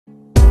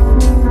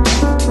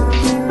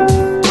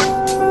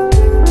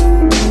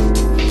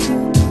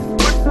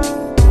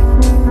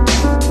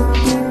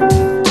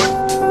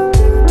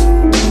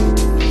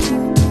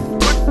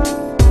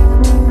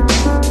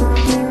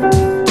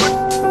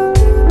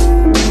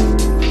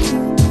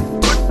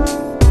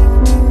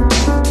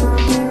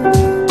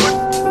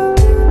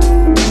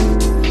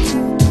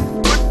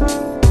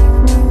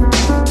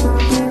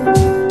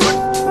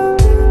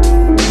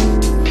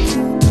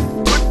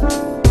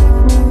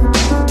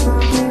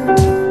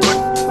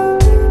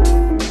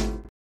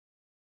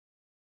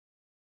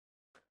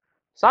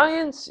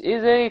Science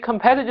is a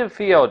competitive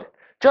field,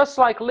 just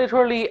like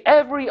literally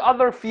every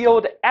other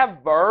field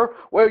ever,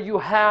 where you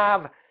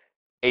have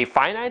a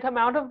finite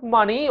amount of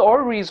money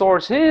or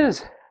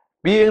resources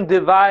being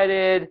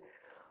divided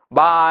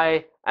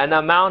by an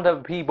amount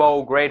of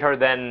people greater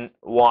than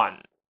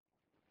 1.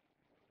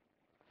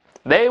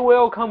 They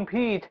will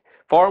compete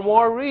for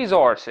more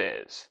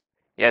resources.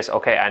 Yes,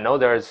 okay, I know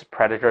there's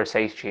predator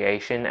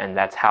satiation, and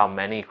that's how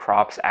many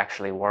crops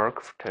actually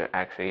work to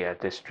actually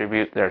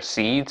distribute their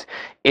seeds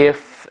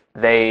if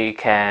they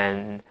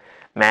can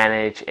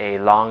manage a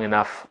long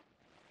enough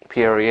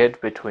period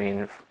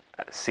between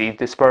seed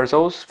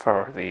dispersals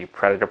for the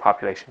predator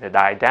population to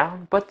die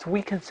down, but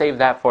we can save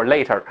that for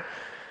later.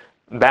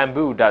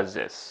 Bamboo does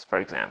this, for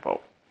example.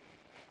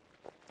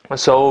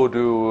 So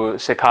do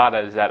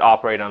cicadas that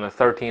operate on a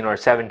 13 or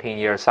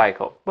 17-year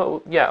cycle.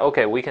 Well, yeah,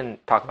 okay, we can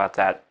talk about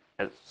that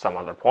at some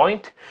other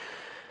point.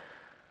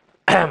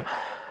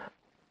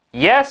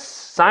 Yes,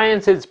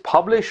 science is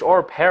publish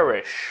or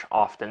perish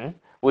often,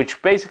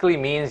 which basically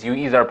means you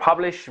either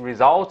publish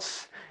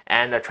results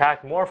and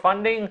attract more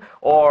funding,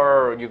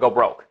 or you go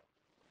broke.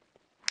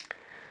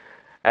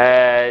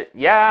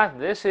 Yeah,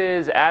 this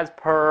is as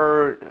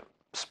per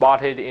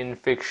spotted in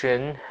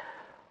fiction.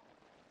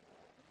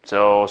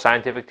 So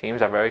scientific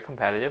teams are very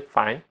competitive,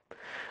 fine.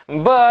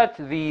 But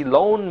the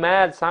lone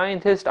mad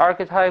scientist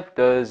archetype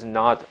does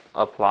not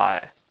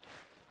apply.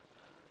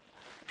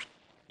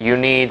 You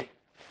need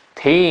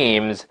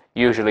teams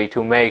usually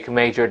to make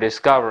major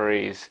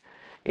discoveries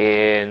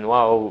in,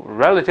 well,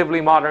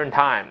 relatively modern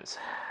times.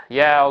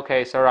 Yeah,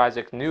 okay, Sir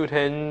Isaac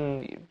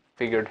Newton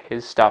figured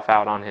his stuff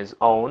out on his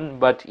own,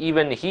 but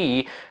even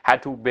he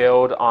had to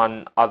build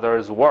on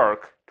others'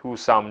 work to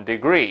some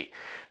degree,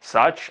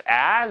 such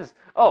as,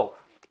 oh,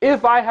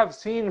 if I have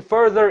seen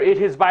further,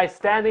 it is by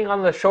standing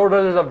on the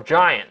shoulders of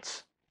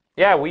giants.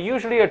 Yeah, we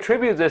usually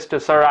attribute this to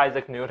Sir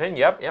Isaac Newton.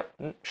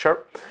 Yep,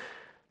 sure.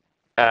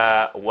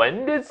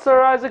 When did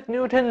Sir Isaac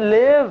Newton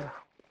live?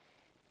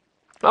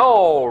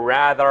 Oh,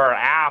 rather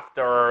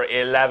after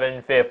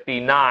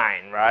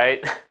 1159,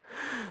 right?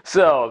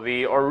 So,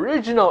 the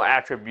original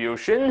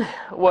attribution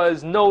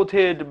was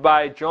noted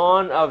by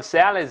John of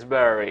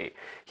Salisbury.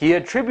 He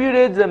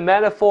attributed the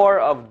metaphor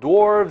of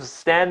dwarves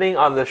standing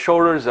on the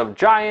shoulders of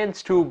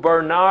giants to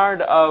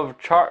Bernard of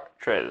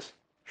Chartres,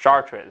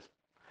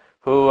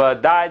 who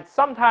died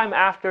sometime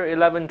after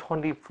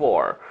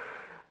 1124.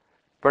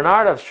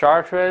 Bernard of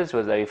Chartres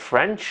was a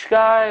French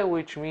guy,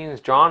 which means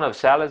John of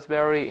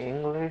Salisbury,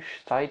 English,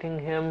 citing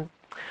him.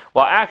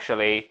 Well,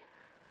 actually,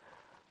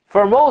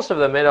 for most of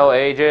the Middle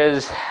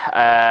Ages,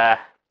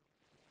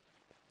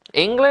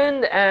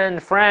 England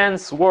and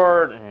France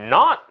were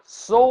not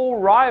so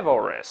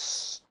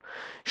rivalrous.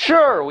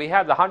 Sure, we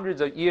had the hundreds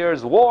of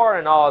years war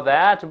and all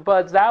that,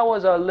 but that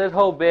was a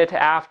little bit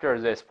after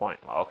this point.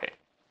 Okay,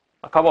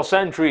 a couple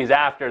centuries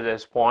after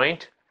this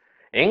point.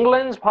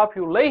 England's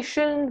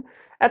population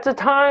at the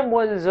time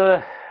was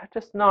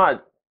just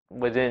not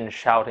within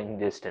shouting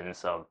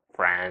distance of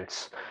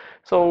France.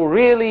 So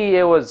really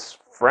it was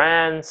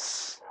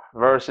France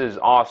versus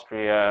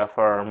Austria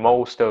for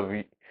most of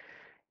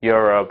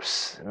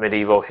Europe's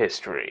medieval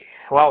history.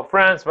 Well,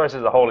 France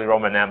versus the Holy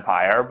Roman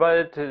Empire,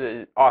 but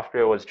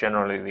Austria was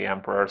generally the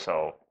emperor,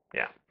 so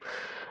yeah.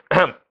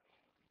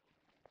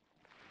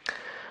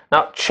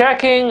 Now,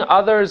 checking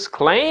others'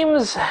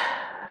 claims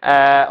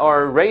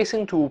or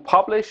racing to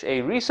publish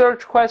a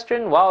research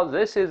question, well,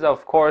 this is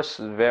of course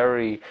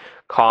very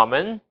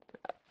common.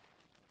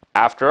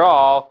 After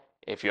all,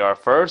 if you are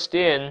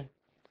firstest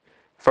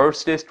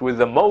with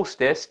the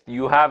mostest,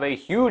 you have a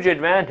huge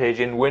advantage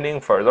in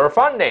winning further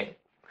funding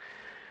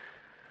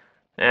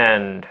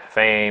and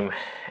fame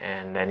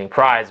and any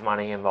prize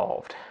money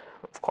involved,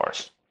 of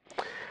course.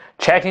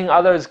 Checking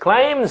others'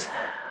 claims,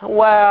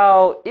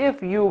 well,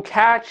 if you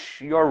catch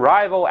your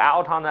rival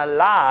out on a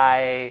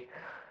lie,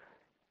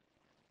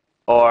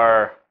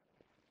 or,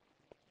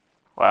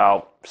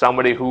 well,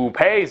 somebody who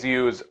pays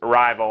you's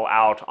rival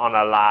out on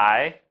a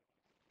lie,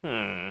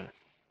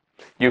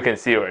 you can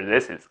see where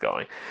this is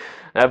going.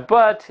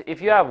 But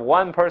if you have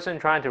one person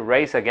trying to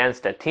race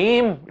against a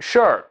team,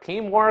 sure,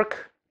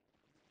 teamwork.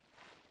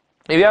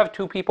 If you have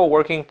two people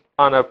working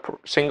on a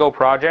single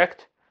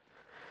project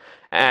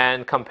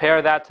and compare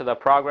that to the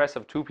progress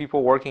of two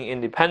people working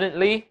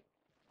independently,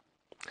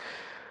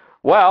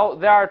 well,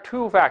 there are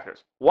two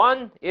factors.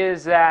 One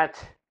is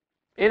that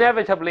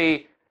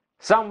inevitably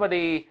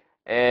somebody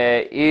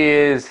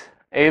is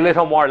a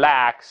little more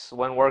lax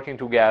when working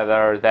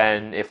together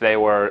than if they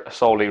were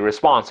solely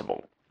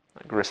responsible.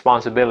 Like,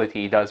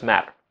 responsibility does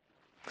matter.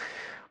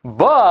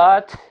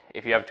 But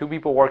if you have two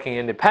people working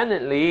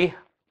independently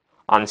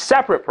on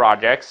separate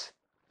projects,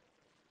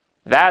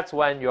 that's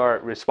when your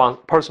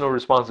personal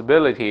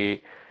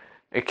responsibility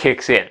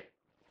kicks in.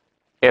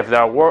 If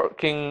they're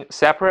working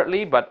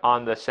separately but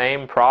on the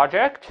same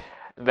project,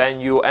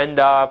 then you end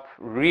up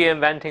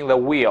reinventing the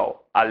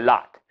wheel a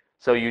lot.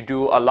 So you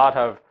do a lot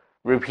of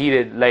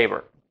repeated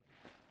labor.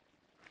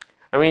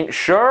 I mean,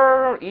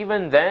 sure,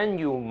 even then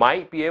you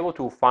might be able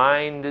to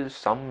find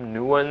some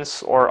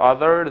nuance or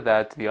other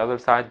that the other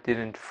side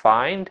didn't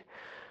find,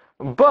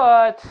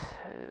 but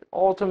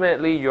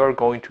ultimately you're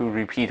going to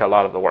repeat a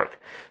lot of the work.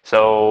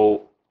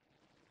 So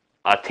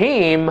a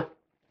team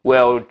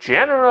will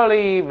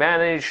generally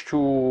manage to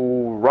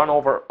run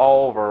over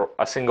all over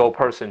a single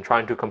person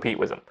trying to compete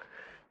with them.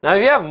 Now,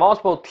 if you have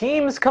multiple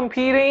teams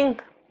competing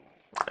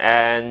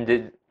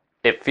and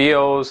it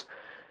feels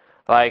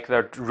like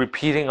they're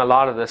repeating a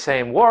lot of the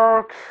same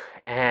work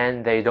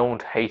and they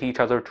don't hate each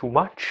other too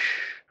much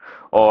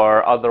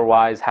or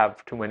otherwise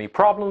have too many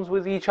problems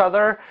with each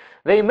other,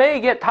 they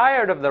may get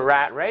tired of the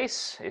rat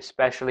race,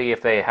 especially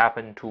if they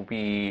happen to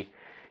be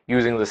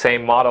using the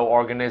same model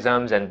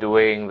organisms and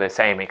doing the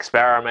same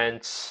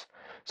experiments.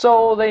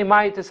 So they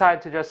might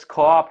decide to just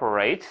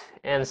cooperate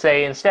and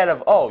say, instead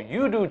of, oh,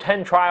 you do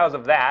 10 trials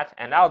of that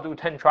and I'll do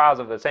 10 trials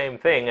of the same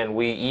thing and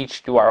we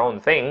each do our own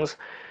things,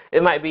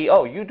 it might be,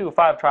 oh, you do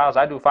 5 trials,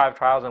 I do 5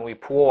 trials, and we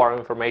pool our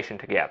information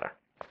together.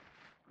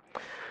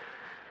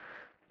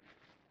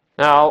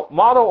 Now,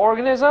 model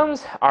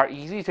organisms are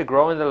easy to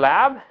grow in the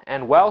lab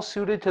and well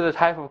suited to the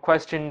type of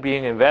question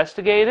being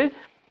investigated.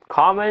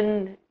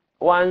 Common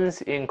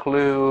ones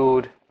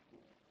include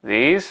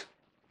these.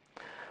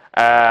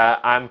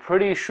 I'm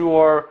pretty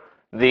sure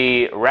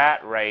the rat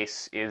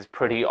race is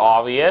pretty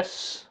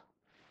obvious.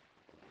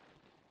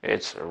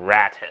 It's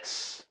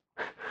Rattus.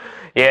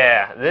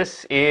 Yeah,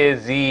 this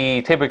is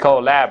the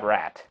typical lab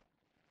rat.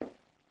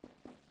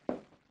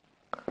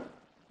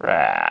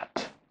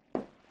 Rat.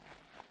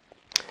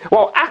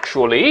 Well,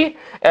 actually,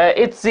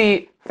 it's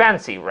the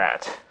fancy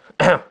rat.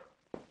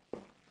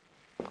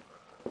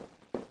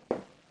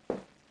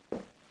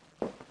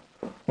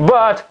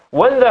 But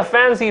when the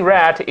fancy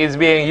rat is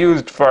being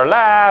used for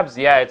labs,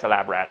 yeah, it's a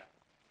lab rat.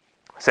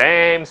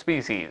 Same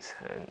species,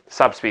 and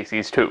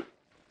subspecies too.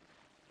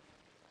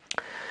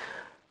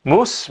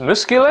 Mus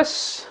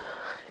musculus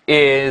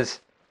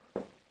is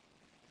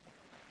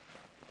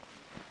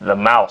the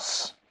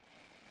mouse.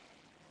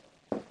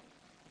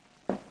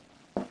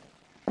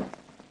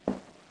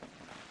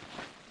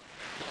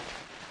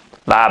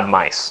 Lab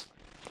mice.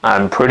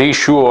 I'm pretty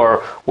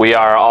sure we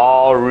are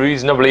all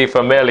reasonably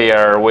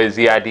familiar with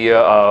the idea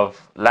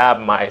of lab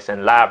mice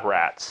and lab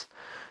rats.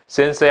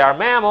 Since they are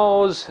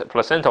mammals,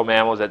 placental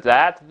mammals at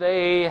that,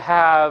 they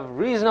have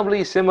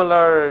reasonably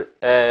similar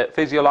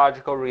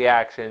physiological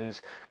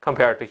reactions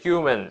compared to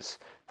humans,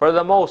 for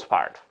the most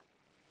part.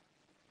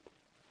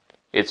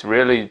 It's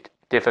really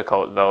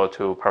difficult, though,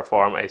 to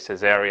perform a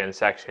cesarean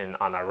section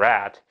on a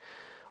rat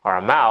or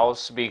a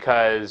mouse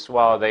because,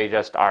 well, they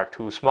just are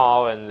too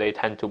small and they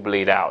tend to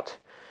bleed out.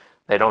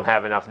 They don't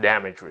have enough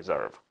damage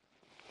reserve.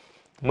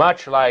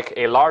 Much like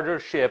a larger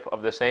ship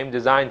of the same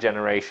design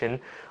generation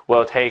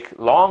will take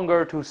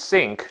longer to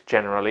sink,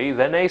 generally,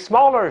 than a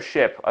smaller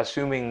ship,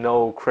 assuming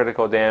no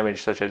critical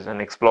damage such as an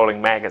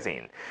exploding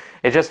magazine.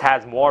 It just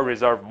has more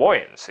reserve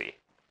buoyancy.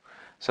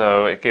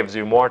 So it gives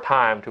you more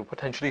time to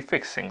potentially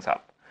fix things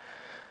up.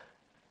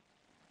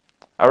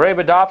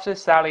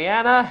 Arabidopsis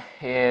thaliana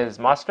is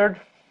mustard.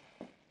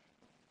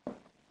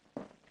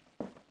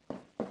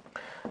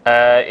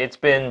 It's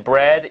been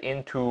bred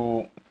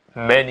into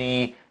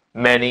many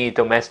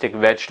domestic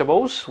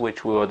vegetables,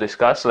 which we will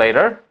discuss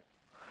later.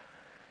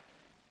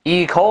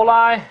 E.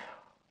 coli,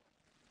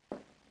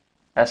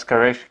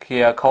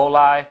 Escherichia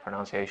coli,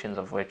 pronunciations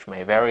of which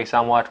may vary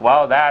somewhat.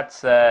 Well,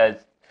 that's a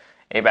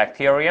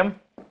bacterium,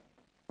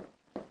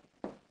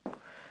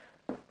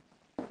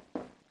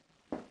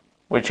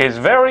 which is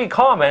very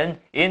common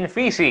in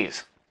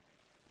feces,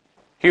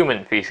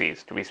 human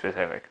feces to be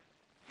specific.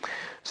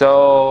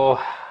 So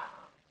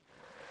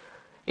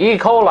E.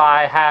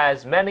 coli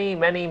has many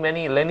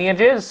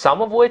lineages,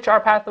 some of which are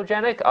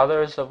pathogenic,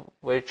 others of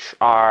which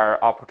are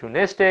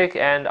opportunistic,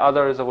 and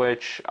others of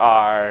which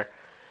are,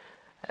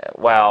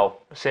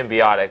 well,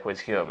 symbiotic with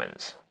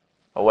humans.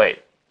 Oh,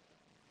 wait.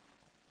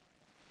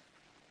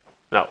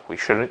 No, we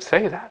shouldn't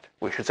say that.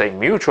 We should say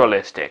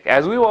mutualistic.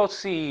 As we will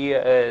see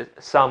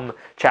some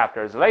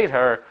chapters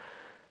later,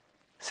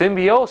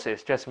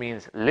 symbiosis just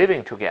means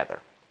living together.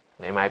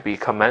 They might be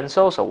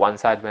commensal, so one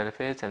side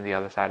benefits and the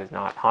other side is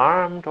not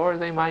harmed, or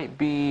they might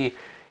be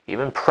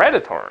even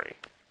predatory.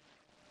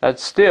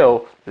 That's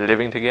still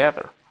living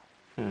together.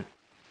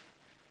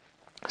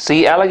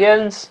 C.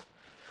 elegans,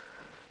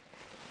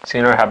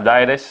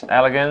 Caenorhabditis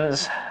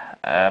elegans,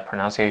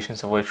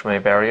 pronunciations of which may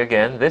vary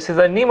again. This is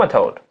a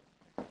nematode.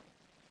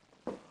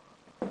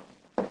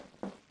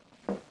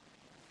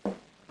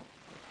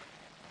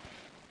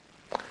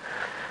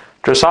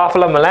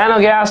 Drosophila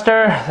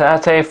melanogaster,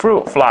 that's a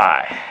fruit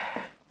fly.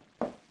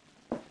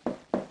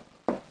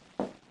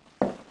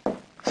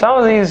 Some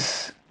of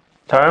these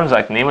terms,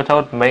 like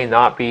nematode, may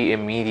not be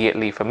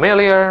immediately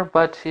familiar,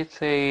 but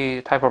it's a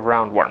type of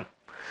roundworm,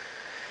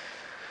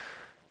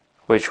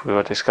 which we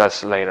will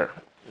discuss later.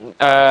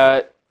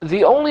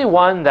 The only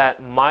one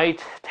that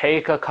might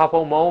take a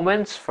couple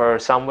moments for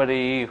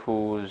somebody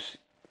who's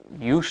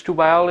used to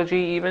biology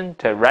even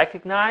to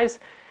recognize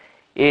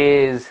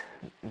is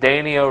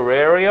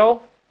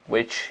Daniorario.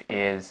 which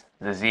is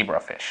the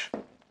zebrafish.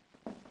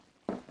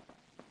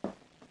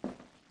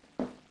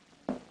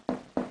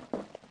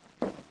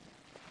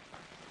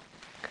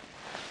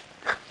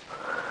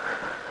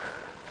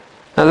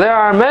 Now, there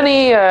are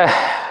many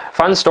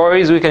fun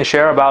stories we can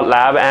share about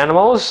lab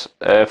animals.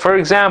 For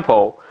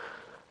example,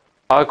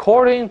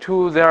 according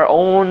to their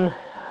own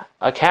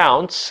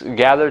accounts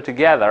gathered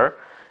together,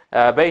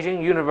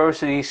 Beijing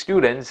University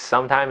students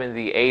sometime in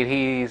the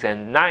 80s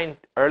and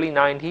early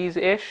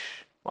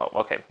 90s-ish, well,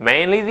 okay,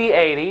 mainly the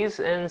 80s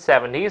and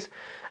 70s,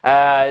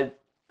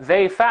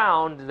 they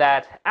found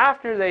that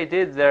after they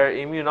did their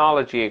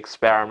immunology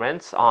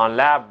experiments on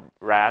lab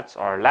rats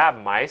or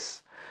lab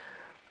mice,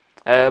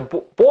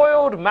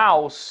 boiled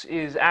mouse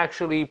is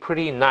actually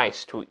pretty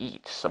nice to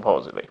eat,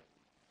 supposedly.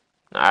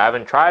 I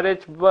haven't tried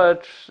it,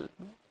 but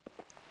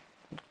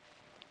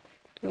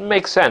it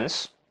makes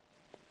sense.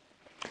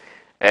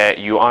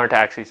 You aren't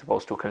actually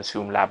supposed to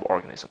consume lab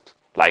organisms,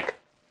 like,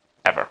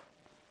 ever.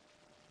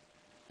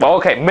 Well,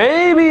 okay,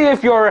 maybe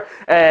if you're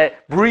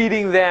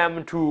breeding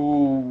them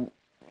to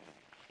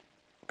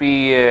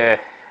be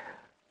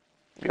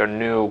your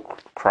new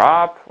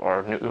crop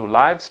or new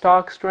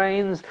livestock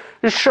strains,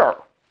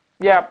 sure.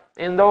 Yeah,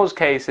 in those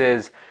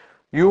cases,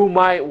 you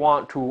might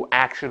want to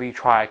actually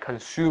try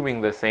consuming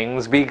the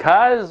things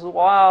because,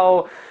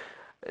 well,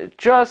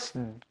 just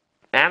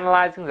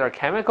analyzing their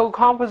chemical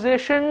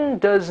composition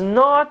does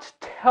not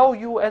tell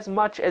you as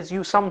much as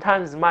you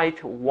sometimes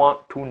might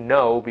want to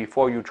know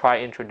before you try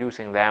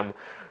introducing them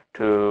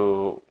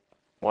to,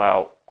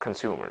 well,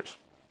 consumers.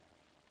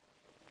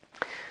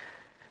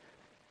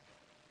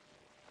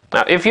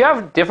 Now, if you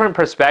have different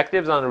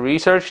perspectives on a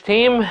research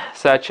team,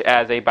 such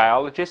as a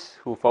biologist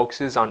who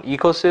focuses on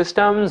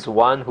ecosystems,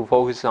 one who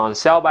focuses on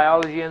cell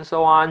biology, and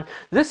so on,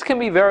 this can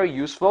be very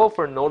useful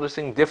for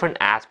noticing different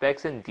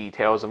aspects and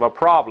details of a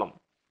problem.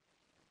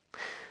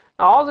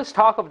 Now, all this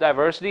talk of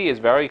diversity is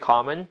very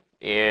common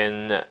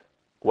in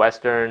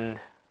Western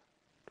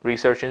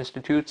research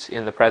institutes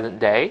in the present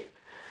day.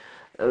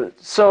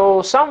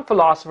 So some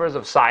philosophers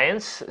of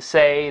science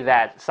say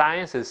that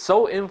science is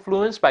so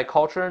influenced by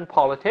culture and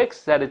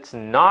politics that it's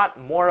not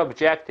more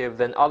objective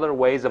than other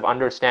ways of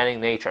understanding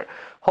nature.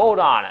 Hold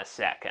on a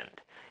second.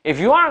 If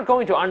you aren't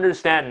going to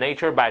understand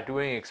nature by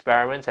doing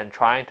experiments and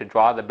trying to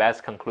draw the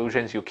best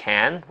conclusions you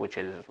can, which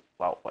is,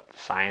 well, what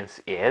science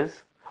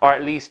is, or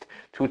at least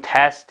to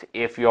test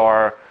if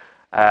your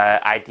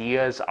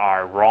ideas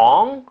are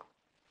wrong,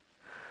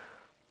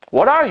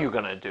 what are you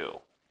going to do?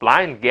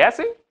 Blind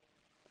guessing?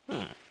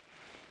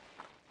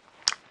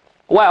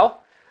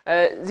 Well,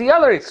 the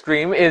other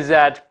extreme is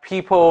that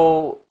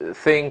people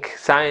think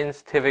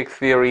scientific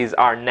theories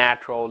are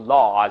natural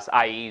laws,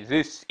 i.e.,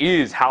 this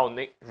is how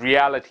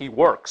reality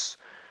works.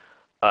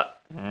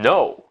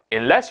 No,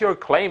 unless you're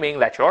claiming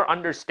that your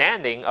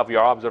understanding of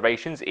your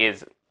observations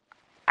is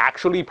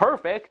actually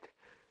perfect,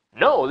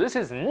 no, this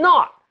is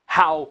not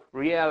how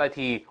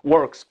reality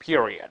works,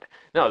 period.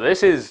 No,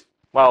 this is,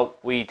 well,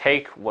 we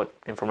take what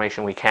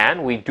information we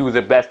can, we do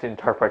the best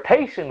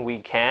interpretation we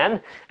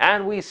can,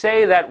 and we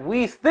say that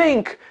we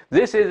think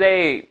this is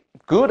a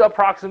good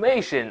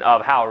approximation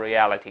of how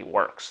reality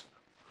works.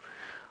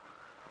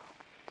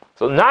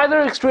 So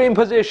neither extreme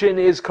position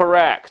is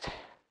correct.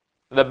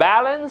 The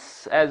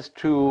balance as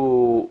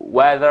to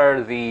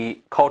whether the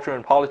culture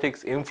and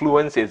politics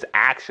influence is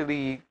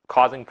actually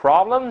causing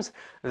problems,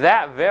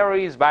 that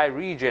varies by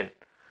region.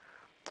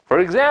 For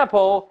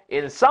example,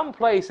 in some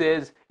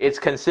places, it's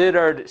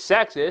considered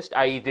sexist,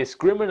 i.e.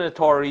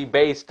 discriminatory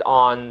based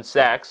on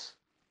sex.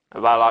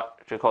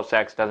 Biological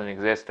sex doesn't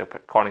exist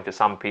according to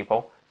some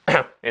people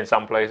in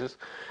some places.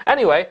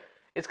 Anyway,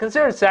 it's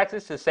considered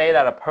sexist to say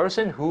that a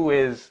person who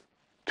is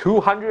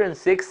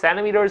 206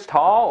 centimeters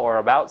tall, or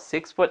about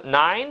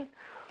 6'9",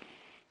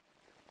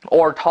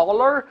 or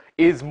taller,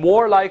 is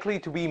more likely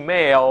to be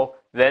male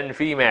than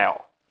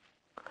female.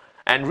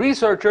 And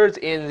researchers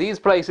in these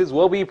places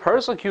will be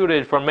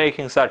persecuted for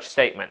making such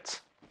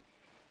statements.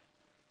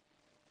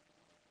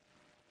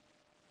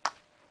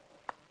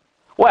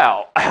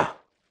 Well,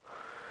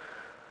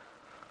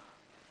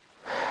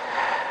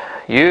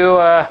 you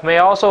may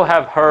also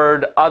have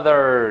heard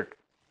other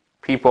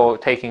people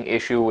taking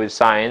issue with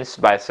science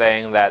by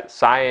saying that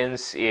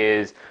science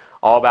is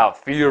all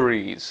about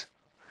theories.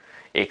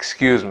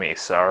 Excuse me,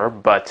 sir,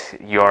 but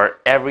your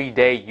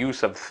everyday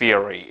use of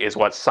theory is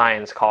what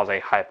science calls a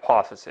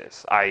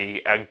hypothesis,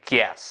 i.e. a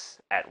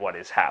guess at what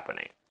is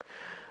happening.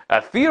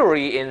 A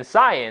theory in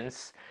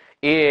science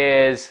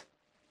is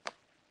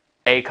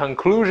a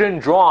conclusion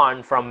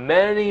drawn from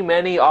many,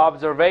 many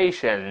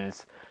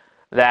observations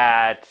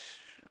that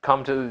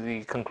come to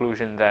the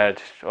conclusion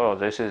that, oh,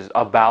 this is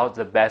about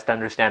the best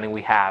understanding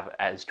we have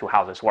as to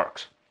how this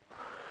works.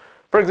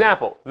 For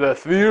example, the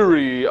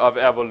theory of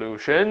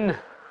evolution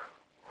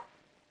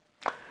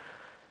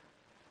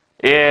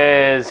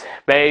is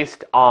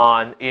based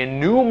on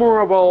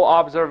innumerable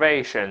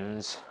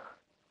observations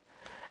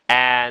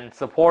and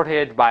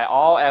supported by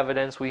all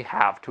evidence we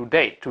have to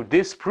date. To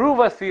disprove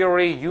a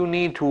theory, you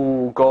need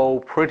to go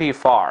pretty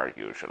far,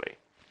 usually.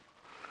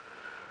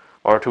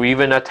 or to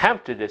even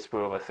attempt to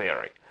disprove a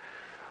theory.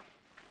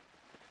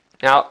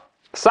 Now,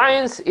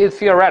 science is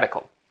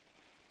theoretical.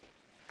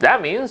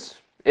 That means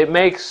it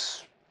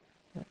makes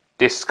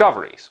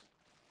discoveries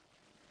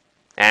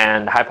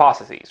and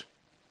hypotheses.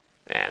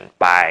 And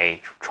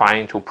by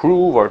trying to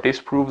prove or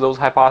disprove those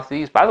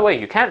hypotheses, by the way,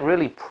 you can't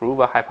really prove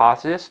a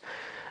hypothesis.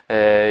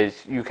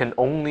 You can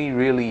only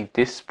really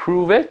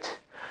disprove it.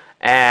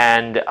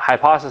 And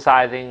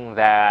hypothesizing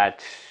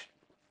that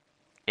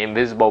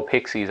invisible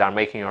pixies are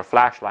making your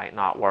flashlight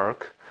not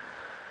work.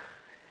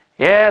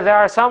 Yeah, there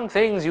are some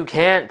things you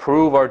can't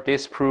prove or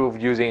disprove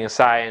using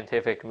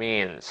scientific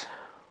means.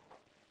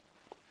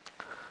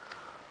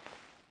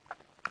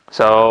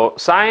 So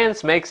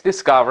science makes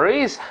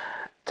discoveries.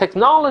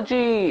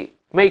 Technology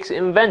makes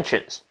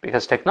inventions,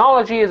 because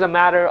technology is a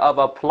matter of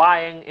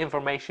applying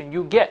information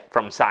you get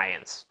from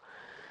science.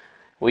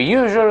 We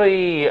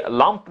usually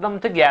lump them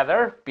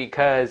together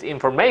because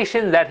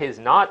information that is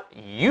not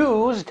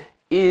used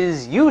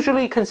is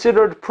usually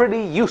considered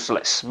pretty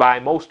useless by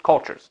most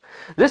cultures.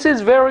 This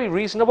is very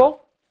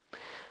reasonable,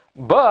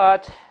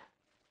 but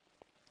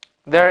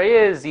there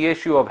is the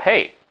issue of,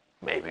 hey,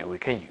 maybe we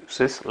can use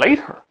this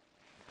later.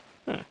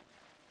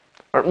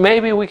 Or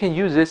maybe we can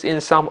use this in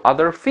some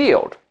other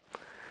field.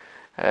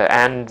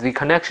 And the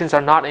connections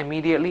are not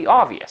immediately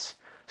obvious.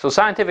 So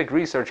scientific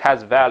research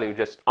has value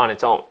just on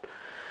its own.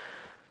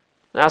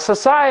 Now,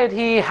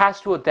 society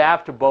has to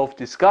adapt to both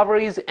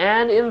discoveries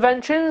and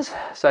inventions,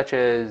 such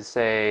as,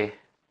 say,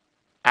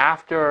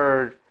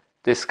 after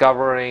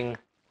discovering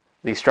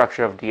the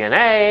structure of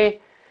DNA,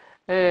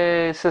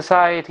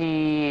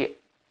 society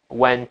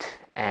went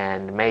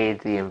and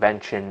made the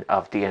invention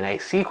of DNA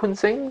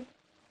sequencing.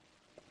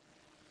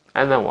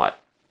 And then what?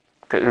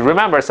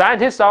 Remember,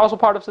 scientists are also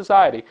part of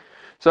society.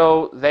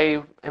 So they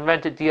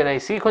invented DNA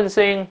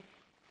sequencing,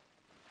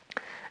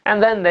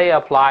 and then they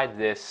applied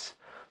this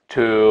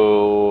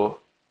to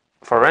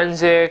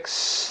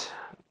forensics,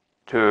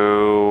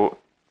 to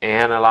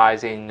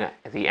analyzing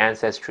the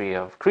ancestry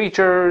of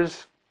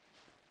creatures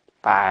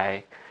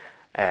by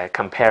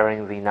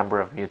comparing the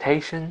number of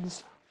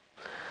mutations.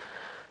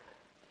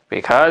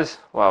 Because,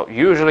 well,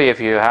 usually if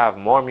you have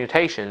more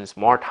mutations,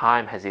 more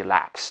time has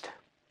elapsed.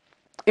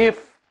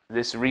 If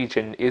this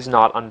region is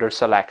not under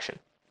selection,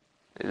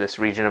 this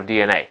region of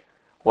DNA.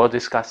 We'll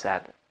discuss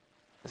that,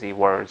 the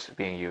words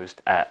being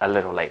used a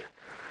little later.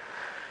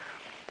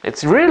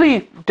 It's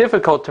really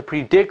difficult to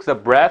predict the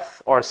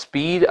breadth or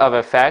speed of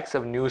effects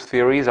of new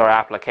theories or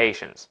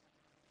applications.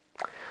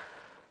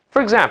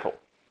 For example,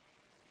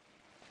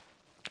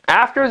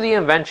 after the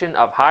invention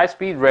of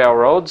high-speed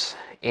railroads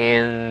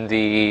in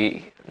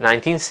the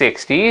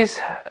 1960s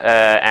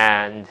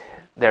and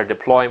their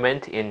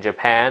deployment in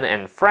Japan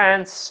and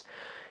France,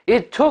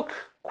 it took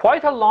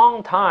quite a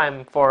long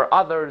time for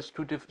others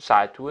to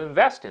decide to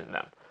invest in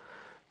them.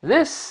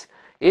 This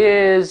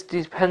is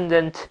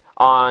dependent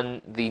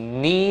on the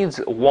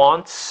needs,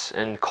 wants,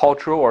 and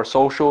cultural or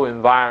social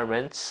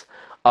environments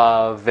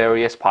of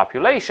various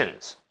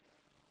populations.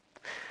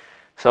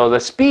 So the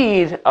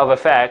speed of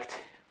effect,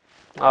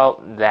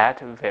 well, that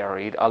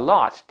varied a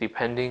lot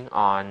depending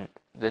on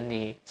the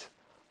needs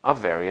of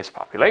various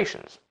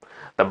populations.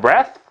 The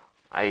breadth,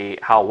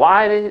 how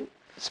wide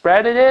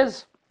spread it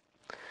is.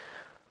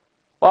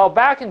 Well,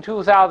 back in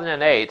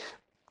 2008,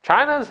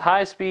 China's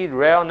high-speed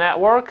rail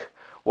network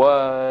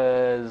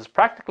was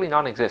practically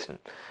non-existent.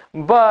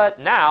 But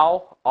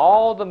now,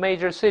 all the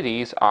major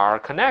cities are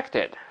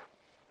connected.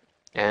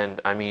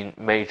 And I mean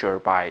major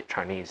by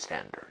Chinese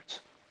standards,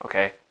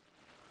 okay?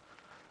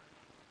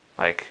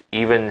 Like,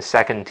 even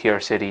second-tier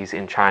cities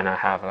in China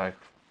have, like,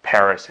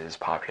 Paris's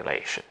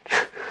population.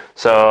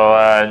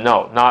 So,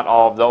 no, not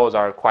all of those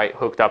are quite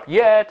hooked up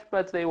yet,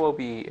 but they will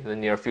be in the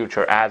near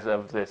future as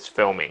of this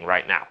filming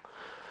right now.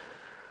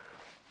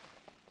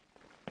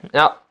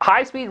 Now,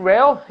 high-speed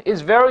rail is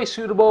very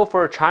suitable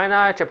for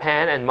China,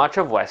 Japan, and much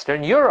of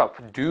Western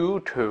Europe due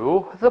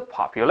to the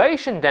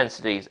population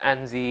densities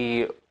and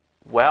the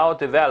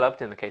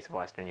well-developed, in the case of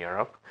Western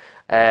Europe,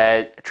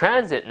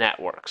 transit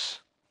networks.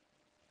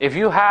 If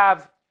you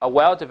have a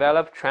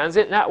well-developed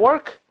transit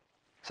network,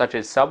 such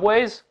as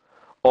subways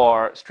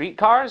or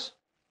streetcars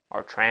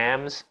or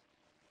trams,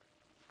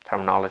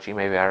 terminology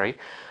may vary,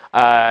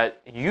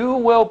 you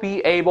will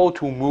be able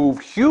to move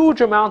huge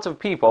amounts of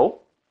people.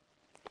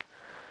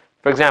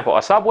 For example,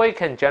 a subway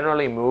can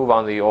generally move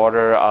on the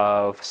order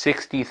of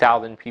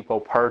 60,000 people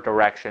per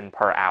direction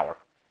per hour.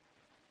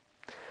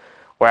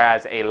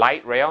 Whereas a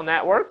light rail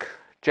network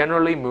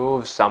generally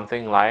moves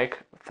something like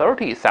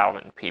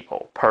 30,000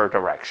 people per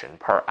direction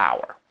per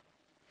hour.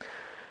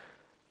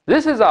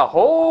 This is a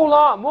whole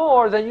lot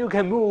more than you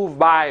can move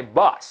by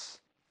bus.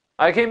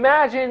 Like,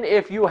 imagine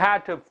if you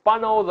had to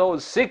funnel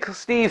those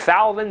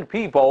 60,000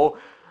 people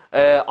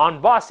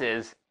on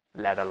buses,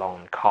 let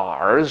alone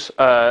cars,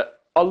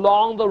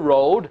 along the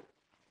road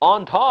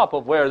on top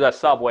of where the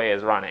subway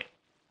is running.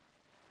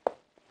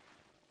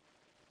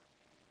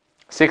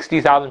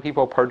 60,000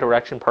 people per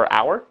direction per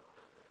hour.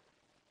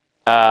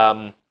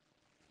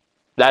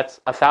 That's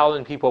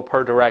 1,000 people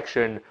per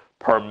direction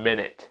per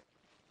minute.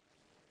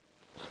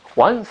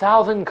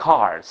 1,000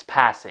 cars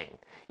passing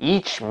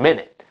each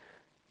minute.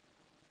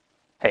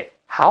 Hey,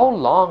 how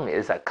long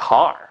is a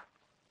car?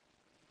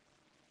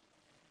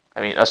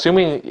 I mean,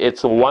 assuming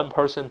it's one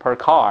person per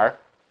car,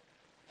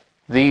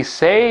 the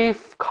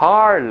safe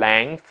car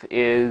length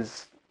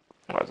is,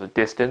 or the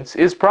distance,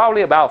 is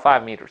probably about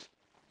 5 meters.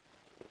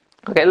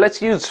 Okay,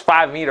 let's use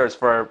 5 meters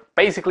for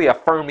basically a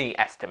Fermi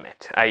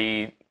estimate,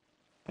 i.e.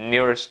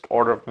 nearest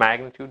order of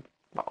magnitude.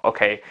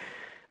 Okay,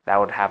 that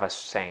would have us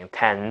saying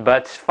 10,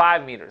 but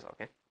 5 meters,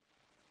 okay?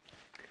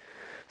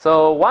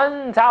 So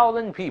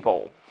 1,000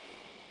 people.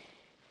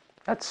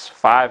 That's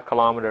 5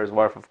 kilometers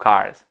worth of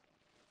cars.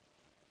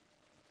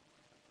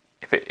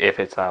 If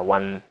it's a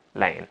one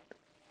lane.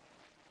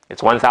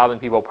 It's 1,000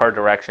 people per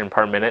direction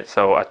per minute,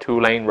 so a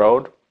 2-lane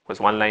road with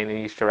 1 lane in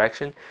each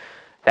direction.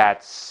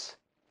 That's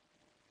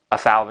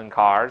 1,000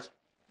 cars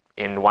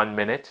in 1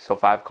 minute, so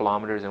 5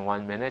 kilometers in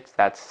 1 minute.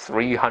 That's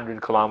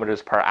 300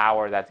 kilometers per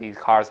hour that these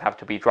cars have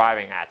to be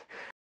driving at.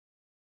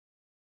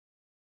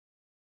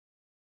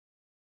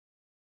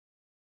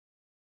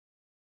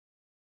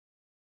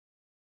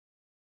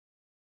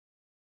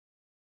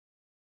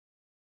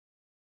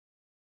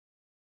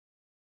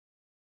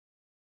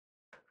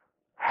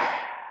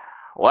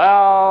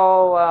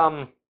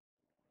 Well,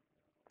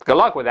 good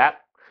luck with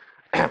that.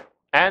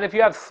 And if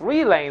you have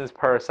 3 lanes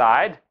per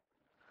side,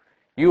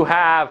 you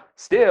have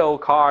still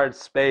cars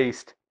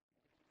spaced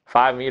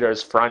 5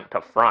 meters front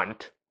to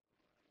front,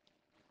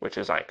 which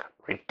is like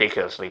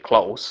ridiculously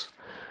close,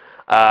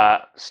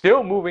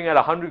 still moving at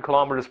 100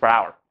 kilometers per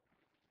hour.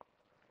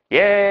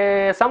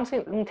 Yeah,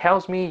 something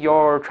tells me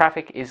your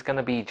traffic is going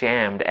to be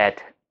jammed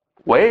at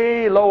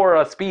way lower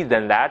a speed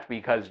than that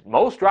because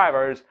most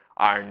drivers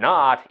are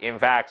not, in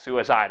fact,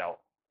 suicidal.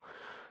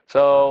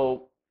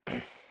 So,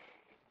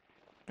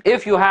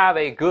 if you have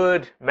a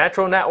good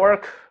metro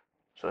network,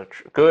 so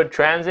good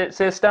transit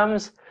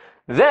systems,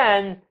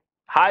 then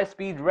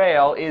high-speed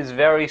rail is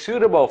very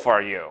suitable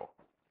for you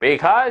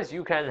because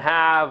you can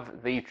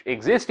have the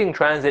existing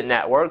transit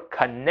network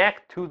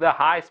connect to the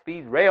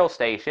high-speed rail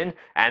station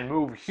and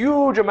move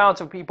huge amounts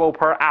of people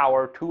per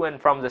hour to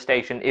and from the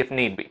station if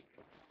need be.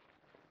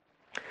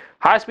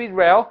 High-speed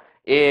rail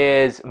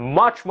is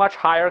much, much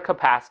higher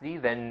capacity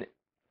than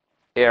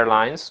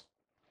airlines,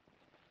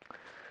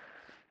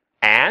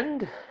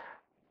 and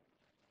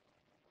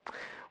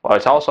well,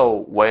 it's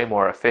also way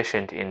more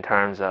efficient in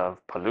terms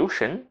of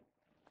pollution.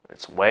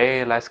 It's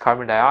way less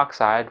carbon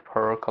dioxide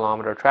per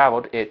kilometer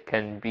traveled. It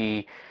can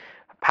be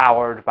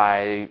powered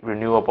by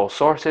renewable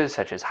sources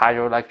such as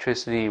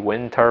hydroelectricity,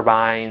 wind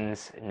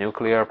turbines,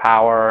 nuclear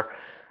power.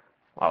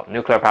 Well,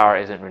 nuclear power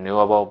isn't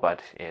renewable,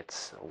 but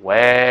it's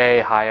way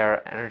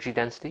higher energy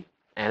density.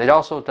 And it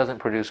also doesn't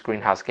produce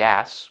greenhouse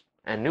gas.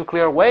 And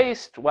nuclear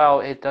waste,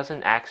 well, it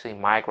doesn't actually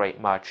migrate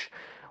much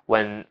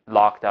when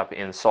locked up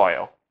in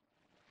soil.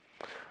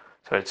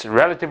 So it's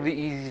relatively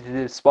easy to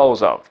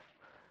dispose of,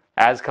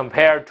 as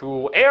compared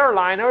to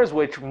airliners,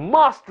 which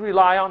must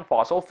rely on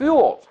fossil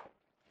fuels.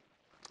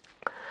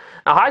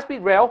 Now,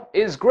 high-speed rail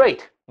is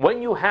great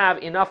when you have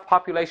enough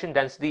population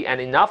density and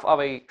enough of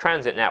a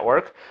transit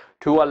network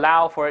to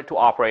allow for it to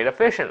operate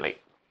efficiently.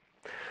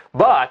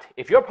 But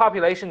if your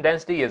population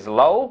density is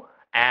low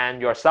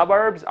and your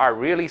suburbs are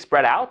really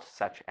spread out,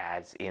 such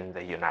as in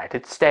the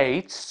United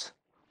States,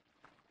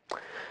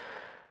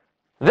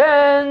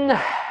 then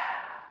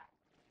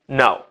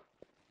no.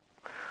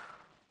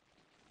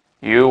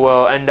 You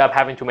will end up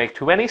having to make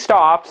too many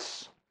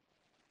stops,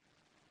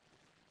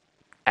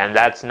 and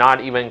that's not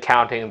even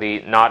counting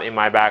the not in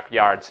my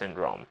backyard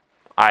syndrome,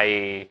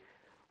 i.e.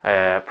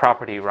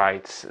 Property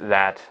rights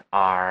that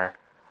are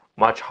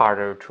much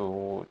harder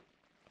to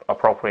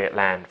appropriate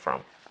land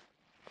from.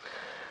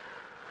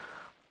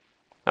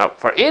 Now,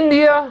 for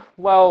India,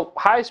 well,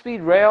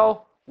 high-speed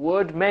rail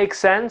would make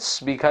sense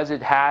because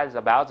it has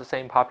about the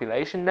same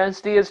population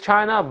density as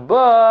China,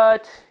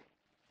 but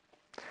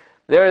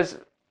there's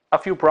a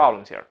few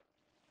problems here.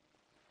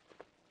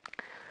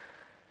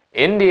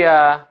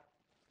 India,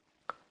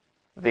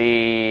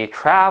 the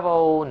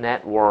travel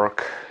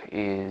network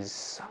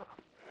is,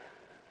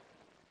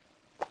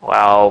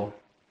 well,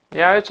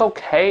 yeah, it's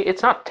okay.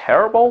 It's not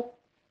terrible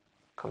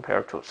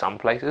compared to some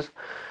places,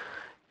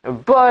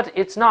 but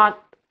it's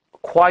not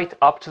quite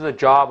up to the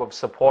job of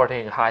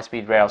supporting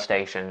high-speed rail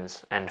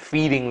stations and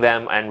feeding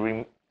them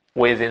and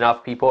with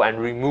enough people and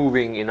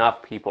removing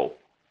enough people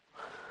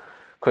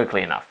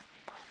quickly enough.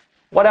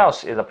 What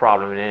else is a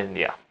problem in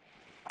India?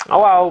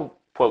 Oh, well,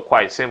 put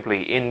quite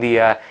simply,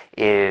 India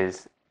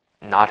is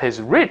not as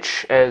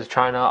rich as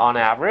China on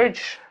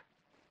average,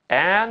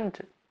 and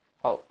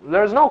well,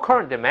 there's no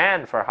current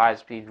demand for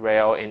high-speed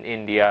rail in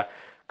India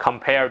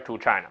compared to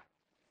China.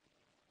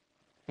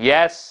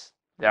 Yes,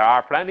 there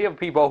are plenty of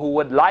people who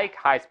would like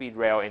high-speed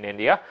rail in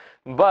India,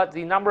 but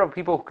the number of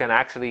people who can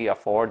actually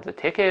afford the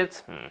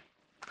tickets,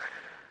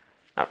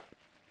 Now,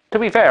 to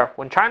be fair,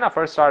 when China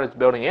first started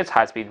building its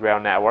high-speed rail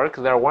network,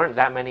 there weren't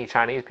that many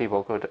Chinese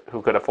people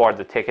who could afford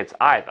the tickets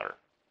either.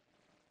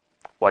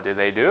 What did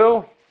they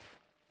do?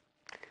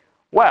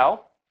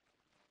 Well,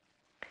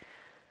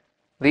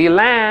 The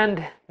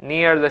land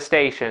near the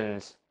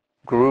stations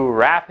grew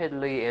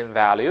rapidly in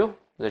value.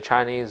 The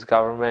Chinese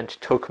government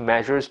took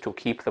measures to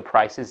keep the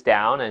prices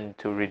down and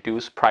to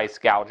reduce price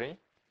gouging.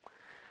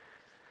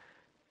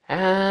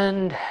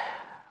 And,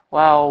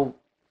 well,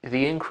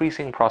 the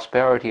increasing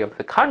prosperity of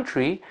the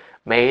country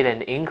made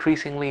an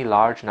increasingly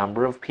large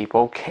number of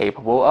people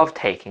capable of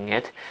taking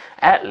it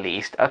at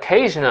least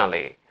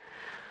occasionally.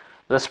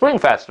 The Spring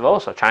Festival,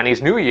 so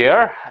Chinese New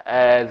Year,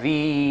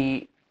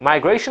 the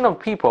migration of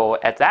people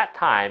at that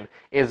time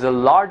is the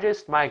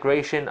largest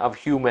migration of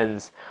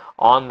humans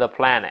on the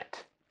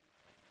planet.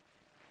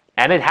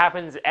 And it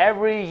happens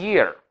every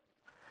year.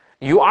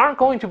 You aren't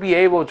going to be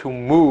able to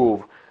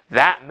move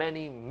that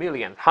many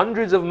millions,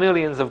 hundreds of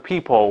millions of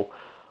people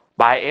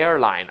by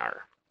airliner.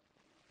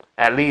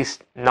 At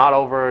least not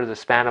over the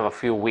span of a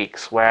few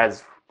weeks.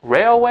 Whereas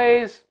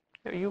railways,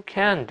 you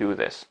can do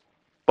this.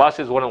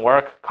 Buses wouldn't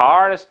work.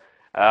 Cars,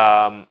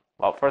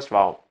 well, first of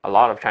all, a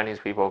lot of Chinese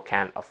people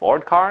can't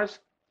afford cars.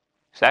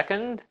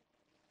 Second,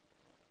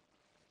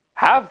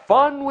 have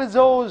fun with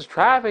those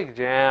traffic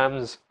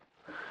jams.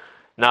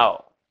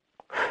 No.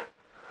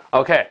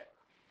 Okay.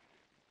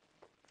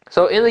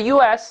 So in the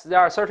US, there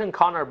are certain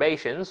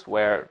conurbations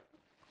where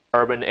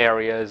urban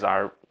areas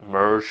are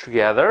merged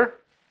together.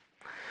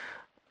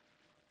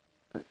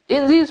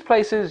 In these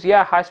places,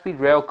 yeah, high-speed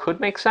rail could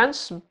make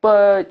sense,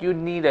 but you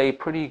need a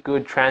pretty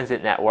good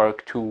transit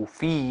network to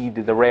feed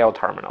the rail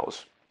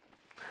terminals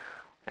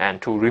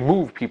and to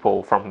remove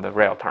people from the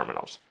rail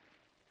terminals.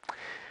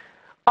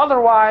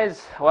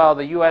 Otherwise, well,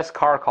 the US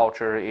car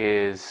culture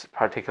is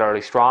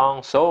particularly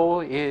strong,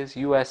 so is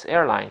US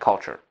airline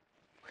culture.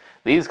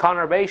 These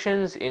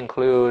conurbations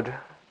include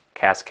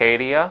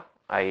Cascadia,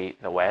 i.e.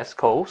 the West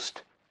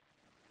Coast.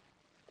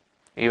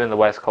 Even the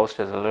West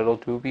Coast is a little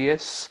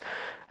dubious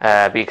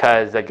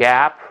because the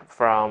gap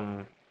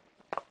from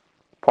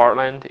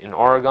Portland in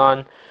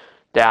Oregon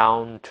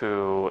down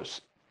to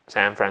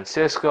San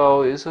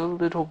Francisco is a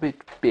little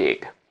bit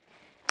big.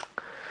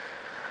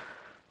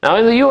 Now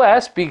in the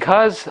US,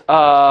 because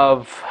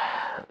of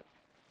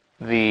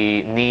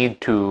the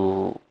need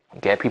to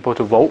get people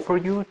to vote for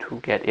you to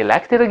get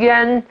elected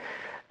again,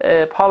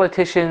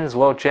 politicians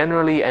will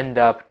generally end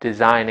up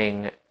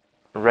designing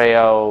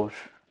rail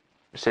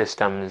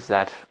systems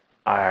that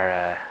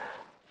are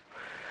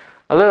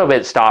a little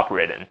bit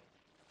stop-ridden.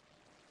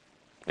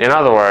 In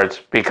other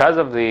words, because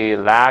of the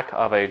lack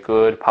of a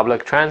good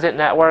public transit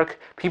network,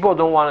 people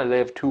don't want to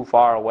live too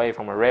far away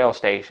from a rail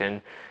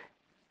station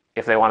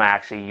if they want to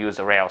actually use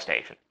a rail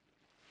station.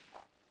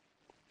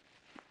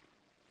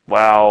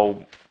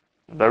 Well,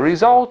 the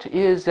result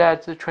is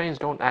that the trains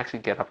don't actually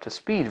get up to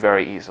speed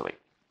very easily.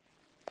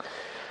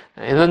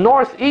 In the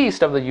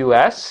northeast of the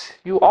US,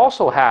 you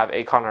also have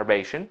a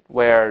conurbation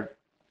where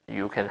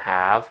you can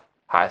have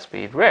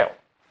high-speed rail.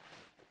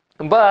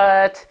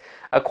 But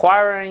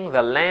acquiring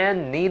the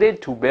land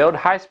needed to build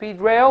high-speed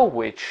rail,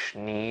 which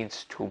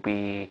needs to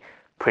be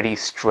pretty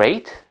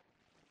straight,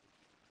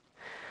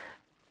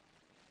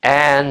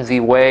 and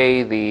the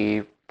way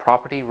the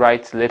property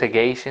rights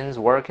litigations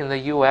work in the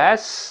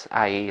US,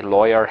 i.e.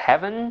 lawyer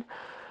heaven,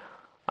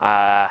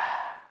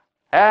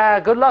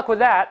 good luck with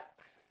that.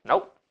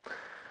 Nope.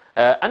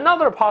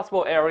 Another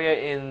possible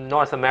area in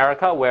North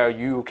America where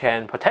you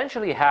can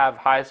potentially have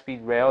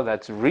high-speed rail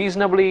that's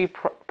reasonably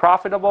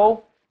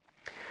profitable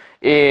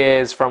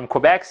is from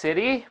Quebec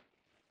City,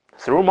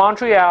 through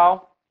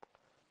Montreal,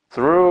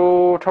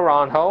 through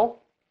Toronto,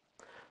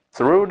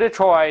 through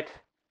Detroit,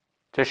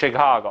 to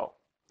Chicago.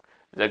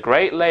 The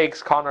Great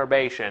Lakes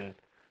conurbation,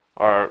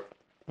 or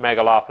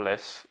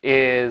megalopolis,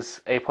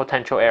 is a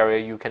potential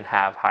area you can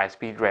have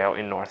high-speed rail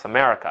in North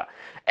America.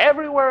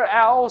 Everywhere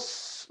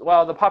else,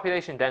 well, the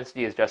population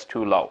density is just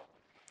too low.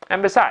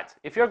 And besides,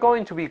 if you're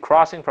going to be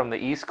crossing from the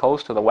East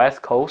Coast to the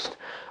West Coast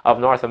of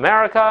North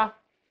America,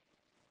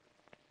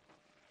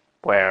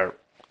 where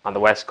on the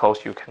West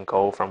Coast you can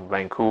go from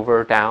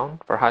Vancouver down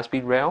for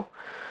high-speed rail,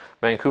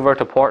 Vancouver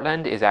to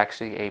Portland is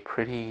actually a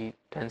pretty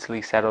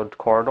densely settled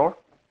corridor.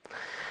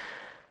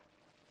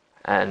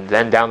 And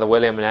then down the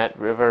Willamette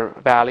River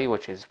Valley,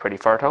 which is pretty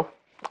fertile.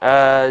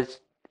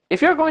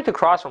 If you're going to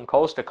cross from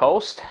coast to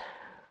coast,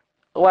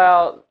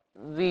 well,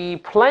 the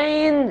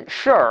plane,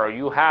 sure,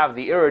 you have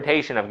the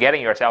irritation of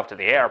getting yourself to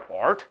the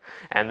airport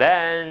and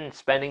then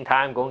spending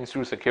time going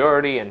through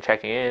security and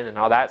checking in and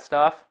all that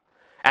stuff,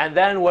 and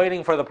then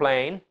waiting for the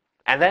plane,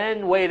 and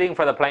then waiting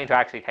for the plane to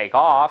actually take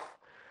off,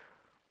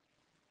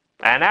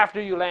 and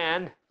after you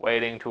land,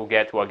 waiting to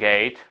get to a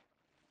gate,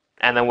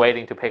 and then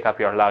waiting to pick up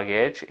your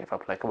luggage, if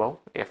applicable,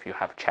 if you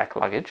have checked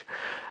luggage,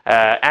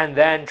 and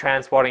then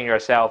transporting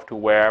yourself to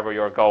wherever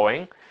you're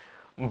going.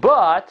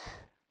 But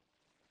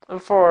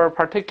for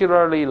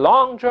particularly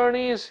long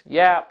journeys,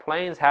 yeah,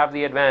 planes have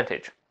the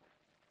advantage.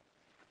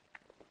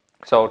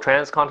 So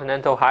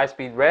transcontinental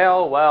high-speed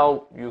rail,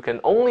 well, you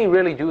can only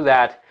really do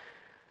that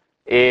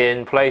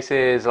in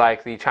places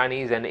like the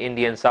Chinese and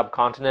Indian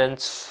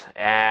subcontinents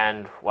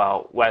and,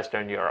 well,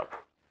 Western Europe.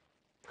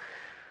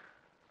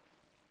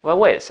 Well,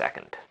 wait a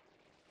second.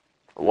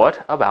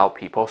 What about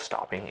people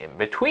stopping in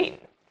between?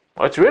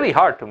 Well, it's really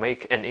hard to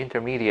make an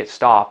intermediate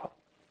stop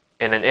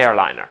in an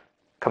airliner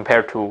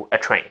compared to a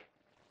train.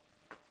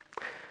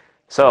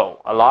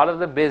 So a lot of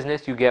the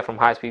business you get from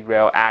high-speed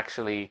rail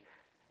actually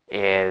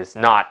is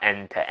not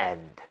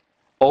end-to-end.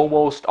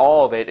 Almost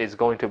all of it is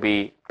going to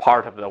be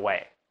part of the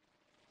way.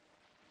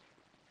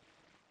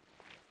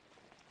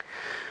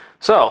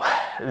 So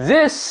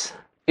this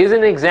is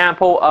an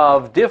example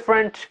of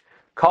different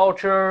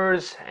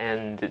cultures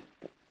and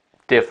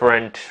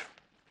different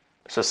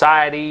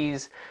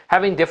societies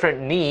having different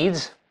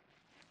needs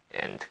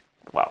and,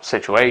 well,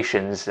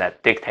 situations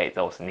that dictate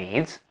those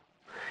needs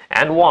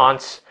and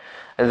wants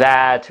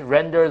that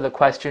render the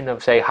question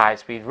of, say,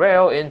 high-speed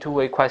rail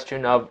into a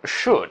question of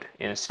should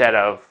instead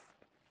of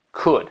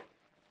could.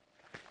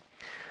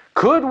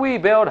 Could we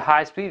build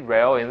high-speed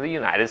rail in the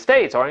United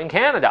States or in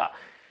Canada?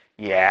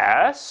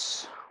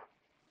 Yes.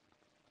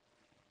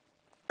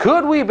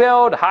 Could we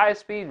build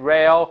high-speed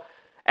rail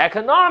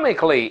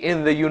economically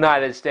in the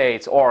United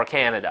States or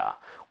Canada?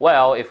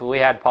 Well, if we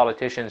had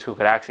politicians who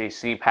could actually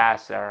see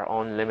past their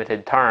own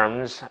limited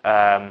terms,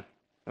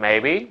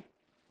 maybe.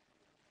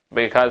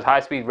 Because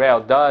high-speed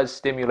rail does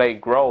stimulate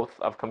growth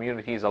of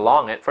communities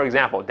along it. For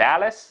example,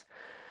 Dallas.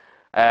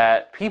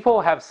 People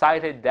have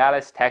cited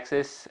Dallas,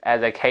 Texas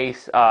as a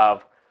case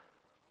of,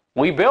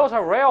 we built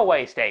a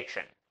railway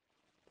station,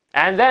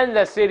 and then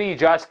the city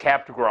just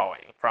kept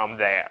growing from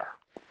there.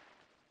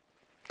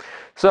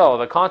 So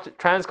the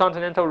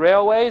transcontinental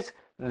railways,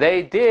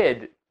 they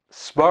did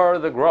spur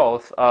the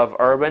growth of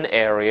urban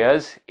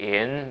areas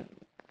in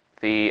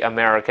the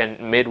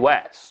American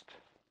Midwest,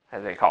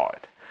 as they call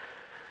it.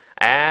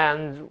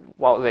 And,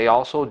 well, they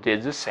also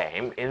did the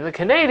same in the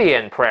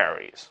Canadian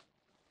prairies.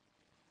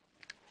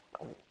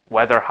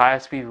 Whether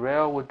high-speed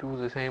rail would do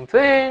the same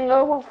thing,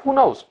 well, who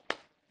knows?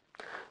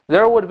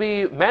 There would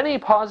be many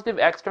positive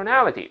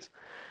externalities.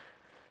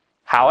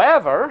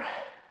 However,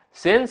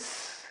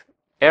 since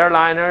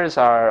airliners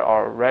are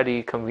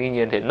already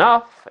convenient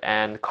enough,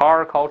 and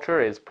car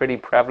culture is pretty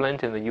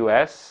prevalent in the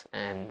US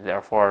and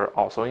therefore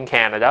also in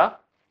Canada.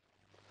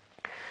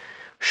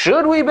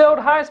 Should we build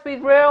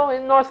high-speed rail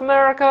in North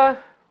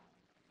America?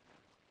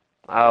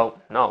 Oh,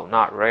 no,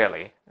 not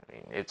really. I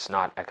mean, it's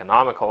not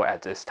economical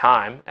at this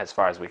time, as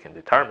far as we can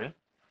determine.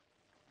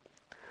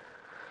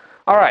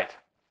 All right,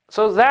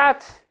 so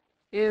that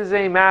is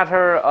a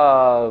matter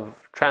of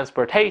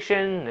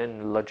transportation,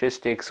 and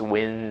logistics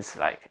wins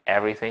like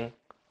everything.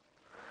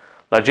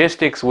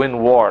 Logistics win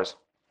wars.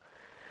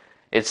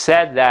 It's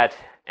said that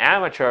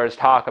amateurs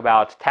talk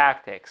about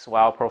tactics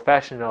while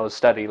professionals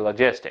study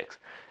logistics.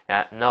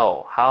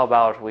 No, how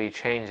about we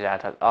change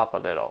that up a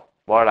little?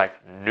 More like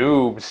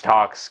noobs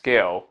talk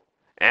skill,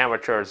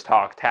 amateurs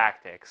talk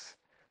tactics,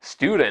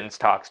 students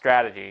talk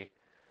strategy,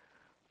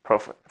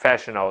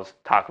 professionals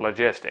talk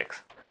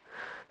logistics.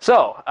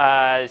 So,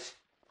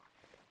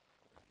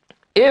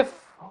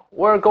 if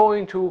we're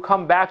going to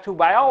come back to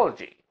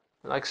biology,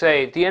 like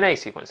say DNA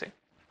sequencing,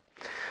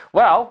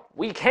 well,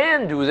 we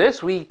can do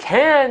this. We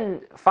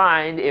can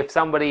find if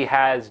somebody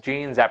has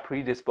genes that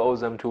predispose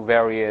them to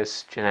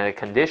various genetic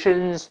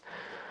conditions.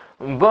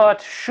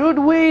 But should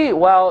we?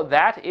 Well,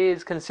 that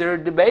is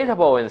considered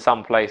debatable in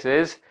some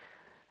places,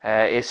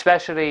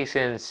 especially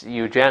since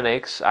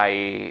eugenics,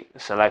 i.e.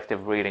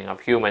 selective breeding of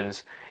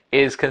humans,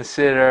 is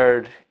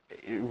considered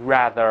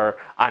rather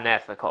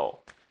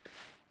unethical.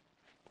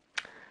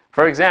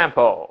 For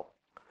example,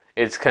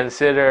 it's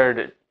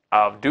considered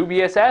of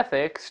dubious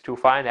ethics to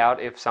find out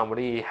if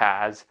somebody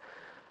has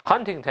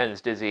Huntington's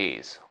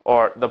disease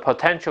or the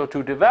potential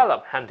to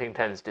develop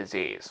Huntington's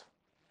disease.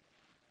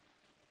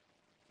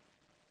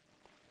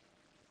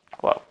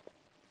 Well,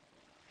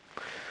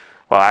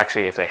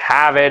 actually, if they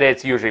have it,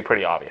 it's usually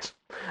pretty obvious.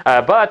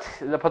 But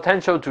the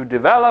potential to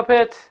develop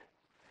it,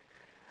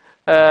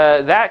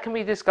 that can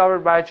be discovered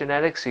by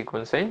genetic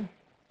sequencing.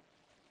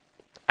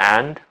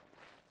 And,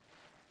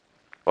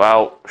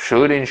 well,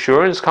 should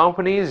insurance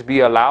companies be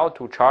allowed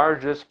to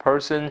charge this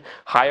person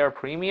higher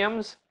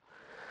premiums?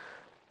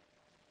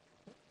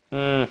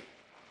 And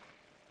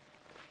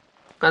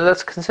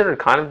that's considered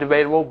kind of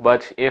debatable,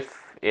 but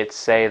if it's,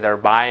 say, they're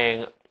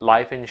buying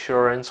life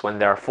insurance when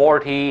they're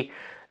 40,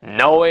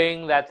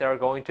 knowing that they're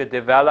going to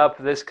develop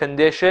this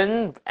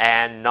condition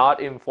and not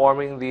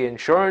informing the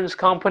insurance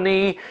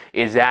company,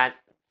 is that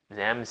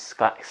them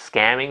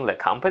scamming the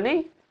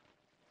company?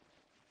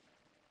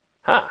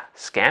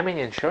 Scamming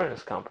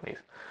insurance companies.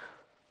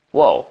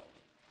 Whoa.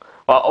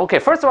 Well, okay,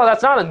 first of all,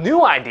 that's not a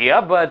new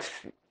idea, but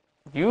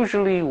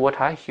usually what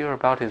I hear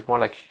about is more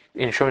like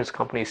insurance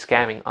companies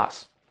scamming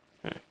us.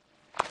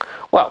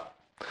 Well,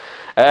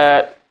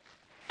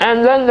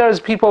 and then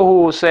there's people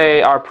who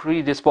say are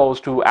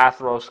predisposed to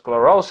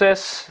atherosclerosis,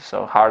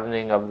 so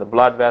hardening of the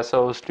blood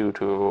vessels due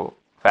to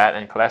fat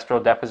and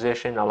cholesterol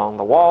deposition along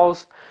the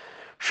walls.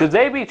 Should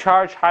they be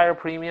charged higher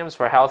premiums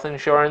for health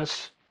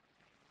insurance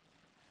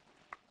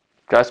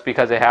just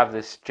because they have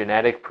this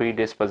genetic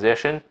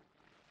predisposition?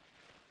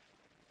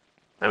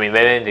 I mean,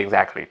 they didn't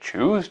exactly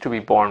choose to be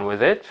born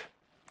with it.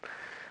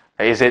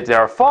 Is it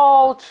their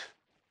fault?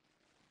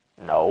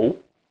 No.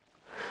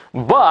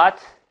 But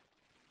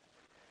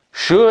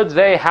Should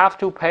they have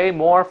to pay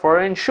more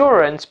for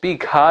insurance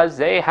because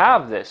they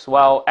have this?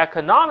 Well,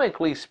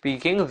 economically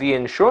speaking, the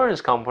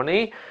insurance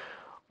company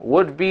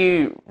would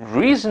be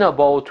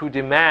reasonable to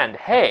demand,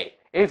 hey,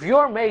 if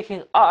you're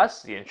making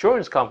us, the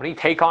insurance company,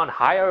 take on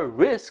higher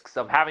risks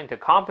of having to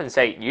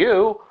compensate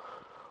you,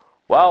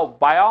 well,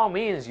 by all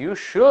means, you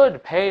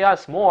should pay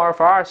us more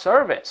for our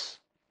service.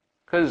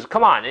 Because,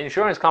 come on,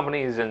 insurance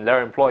companies and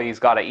their employees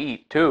gotta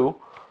eat too.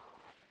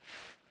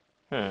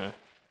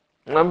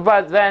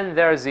 But then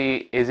there's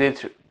the, is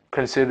it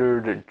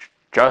considered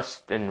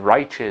just and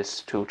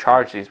righteous to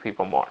charge these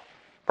people more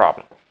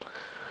problem?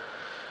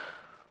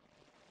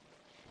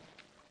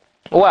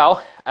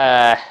 Well,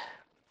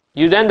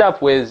 you'd end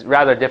up with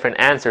rather different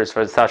answers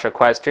for such a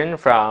question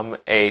from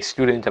a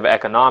student of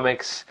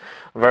economics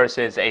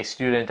versus a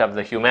student of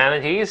the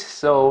humanities.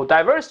 So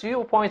diverse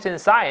viewpoints in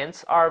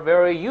science are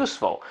very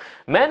useful.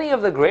 Many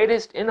of the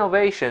greatest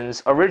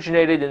innovations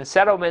originated in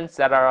settlements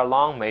that are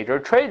along major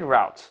trade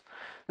routes.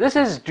 This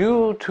is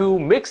due to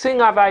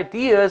mixing of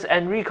ideas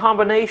and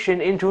recombination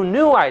into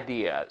new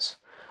ideas,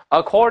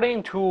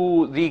 according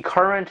to the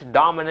current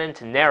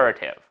dominant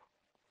narrative.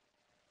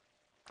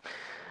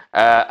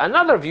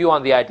 Another view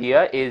on the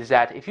idea is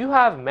that if you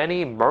have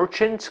many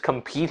merchants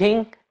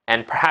competing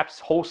and perhaps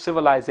whole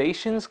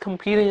civilizations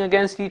competing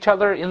against each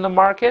other in the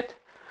market,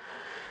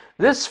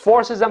 this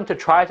forces them to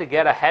try to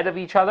get ahead of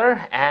each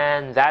other,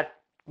 and that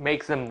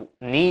makes them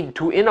need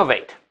to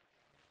innovate.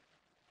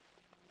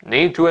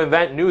 Need to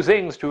invent new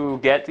things to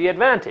get the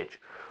advantage.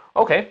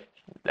 Okay,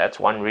 that's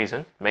one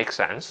reason. Makes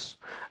sense.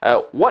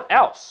 What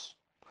else?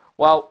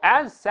 Well,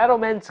 as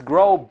settlements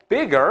grow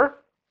bigger,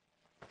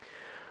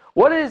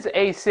 what is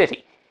a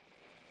city?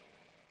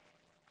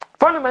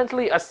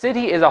 Fundamentally, a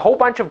city is a whole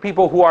bunch of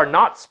people who are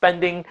not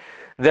spending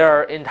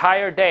their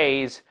entire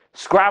days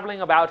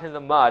scrabbling about in the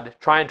mud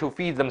trying to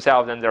feed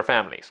themselves and their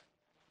families.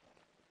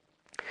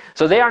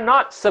 So they are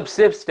not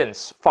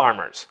subsistence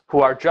farmers who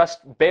are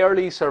just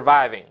barely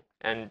surviving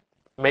and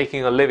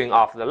making a living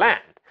off the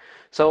land.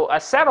 So a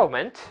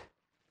settlement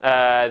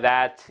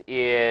that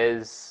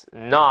is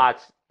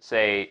not,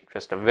 say,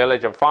 just a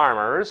village of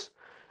farmers,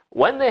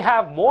 when they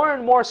have more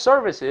and more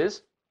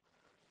services,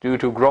 due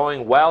to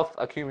growing wealth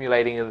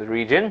accumulating in the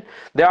region,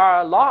 there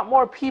are a lot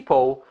more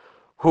people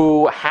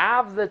who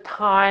have the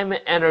time,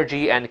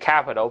 energy, and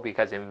capital,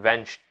 because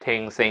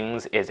inventing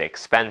things is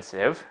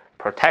expensive.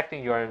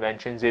 Protecting your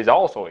inventions is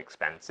also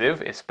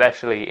expensive,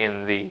 especially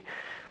in the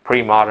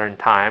pre-modern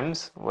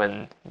times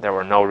when there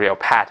were no real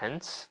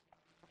patents.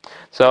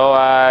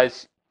 So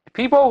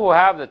people who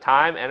have the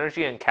time,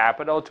 energy, and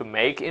capital to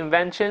make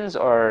inventions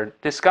or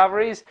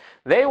discoveries,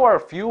 they were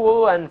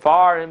few and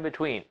far in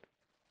between.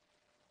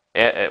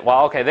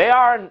 Well, okay, they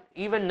are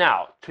even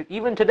now.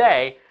 Even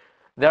today,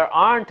 there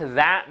aren't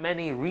that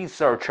many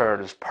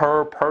researchers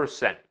per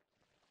person.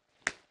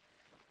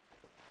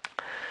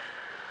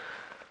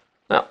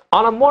 Now,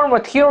 on a more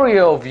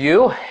material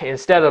view,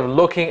 instead of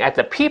looking at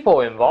the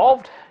people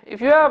involved, if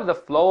you have the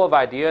flow of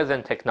ideas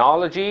and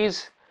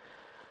technologies,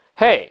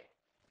 hey,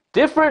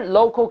 different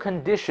local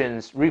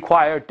conditions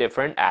require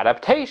different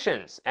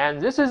adaptations, and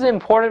this is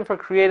important for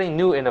creating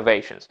new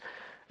innovations.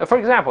 For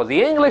example,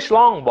 the English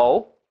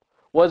longbow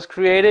was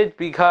created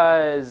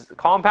because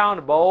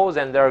compound bows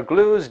and their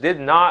glues did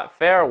not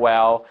fare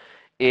well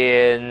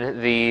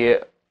in the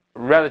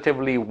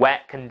relatively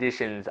wet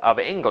conditions of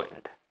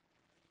England.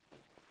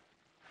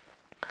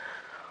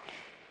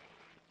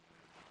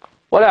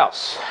 What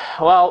else?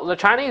 Well, the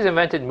Chinese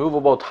invented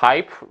movable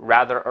type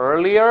rather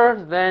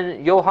earlier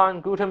than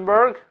Johann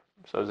Gutenberg.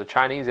 So the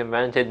Chinese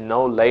invented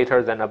no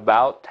later than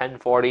about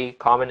 1040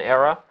 Common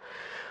Era.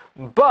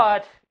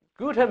 But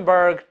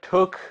Gutenberg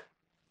took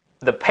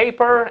the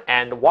paper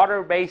and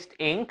water-based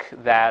ink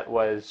that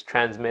was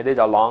transmitted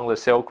along the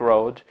Silk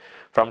Road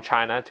from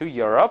China to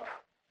Europe.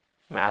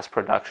 Mass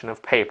production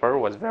of paper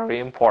was very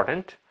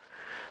important.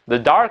 The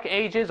Dark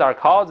Ages are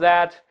called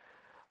that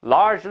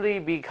largely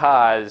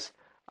because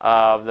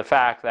of the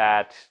fact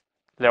that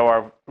there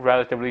were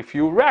relatively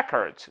few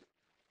records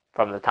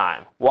from the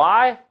time.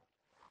 Why?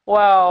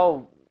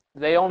 Well,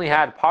 they only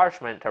had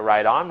parchment to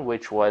write on,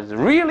 which was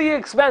really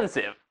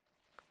expensive.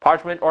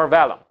 Parchment or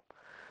vellum.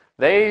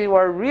 They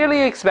were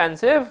really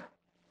expensive,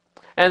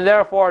 and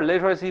therefore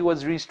literacy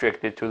was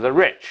restricted to the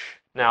rich.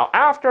 Now,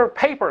 after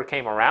paper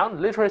came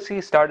around,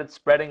 literacy started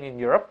spreading in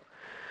Europe,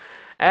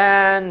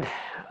 and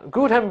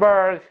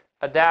Gutenberg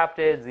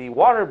adapted the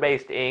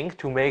water-based ink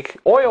to make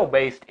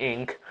oil-based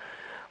ink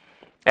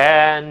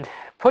and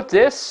put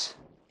this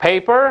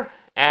paper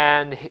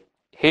and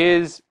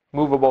his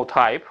movable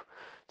type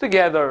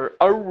together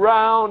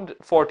around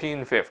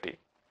 1450.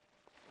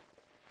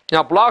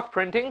 Now, block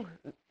printing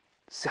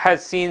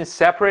has seen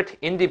separate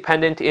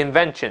independent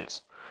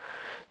inventions.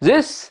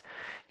 This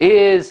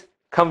is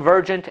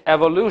convergent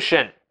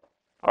evolution,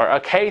 or a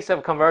case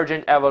of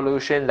convergent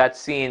evolution that's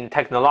seen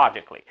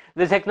technologically.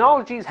 The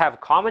technologies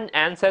have common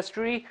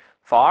ancestry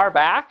far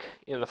back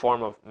in the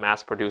form of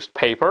mass-produced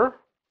paper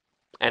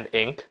and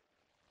ink,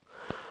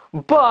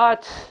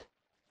 but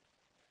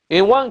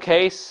in one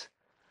case,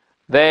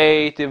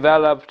 They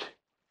developed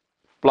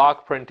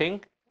block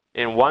printing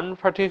in one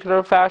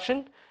particular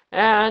fashion,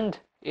 and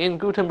in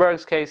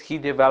Gutenberg's case, he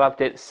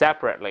developed it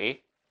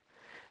separately,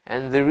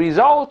 and the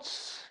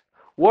results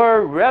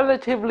were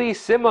relatively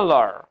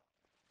similar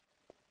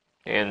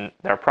in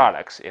their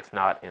products, if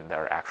not in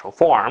their actual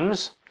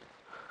forms.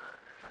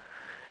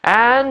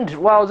 And,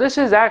 well, this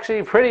is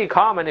actually pretty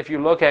common if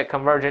you look at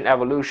convergent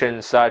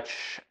evolution,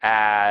 such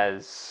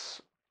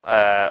as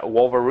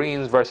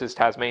Wolverines versus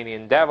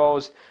Tasmanian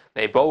devils.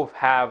 They both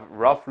have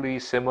roughly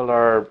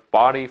similar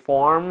body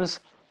forms,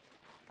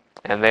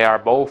 and they are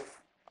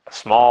both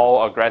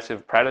small,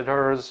 aggressive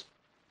predators.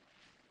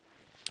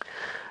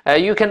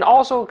 You can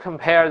also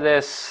compare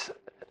this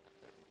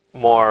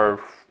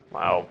more,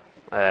 well,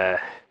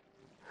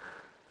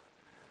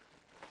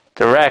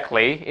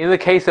 directly in the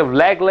case of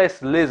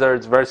legless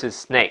lizards versus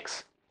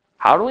snakes.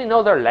 How do we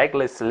know they're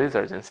legless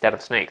lizards instead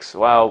of snakes?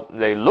 Well,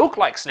 they look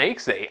like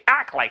snakes, they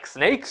act like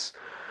snakes,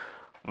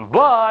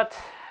 but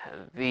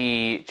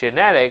the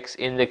genetics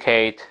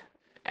indicate,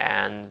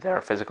 and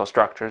their physical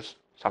structures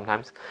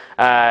sometimes,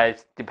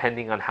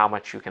 depending on how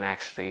much you can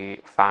actually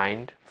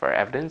find for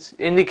evidence,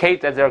 indicate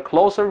that they're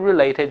closer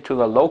related to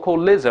the local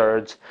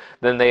lizards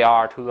than they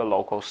are to the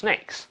local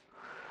snakes.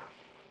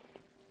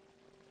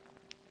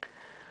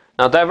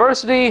 Now,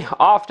 diversity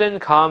often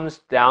comes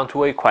down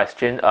to a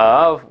question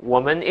of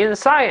woman in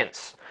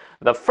science.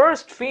 The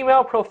first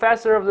female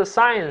professor of the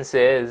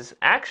sciences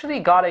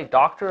actually got a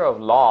Doctor of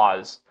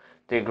Laws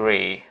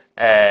degree.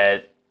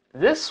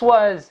 This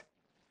was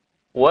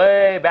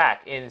way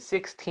back in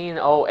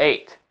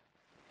 1608.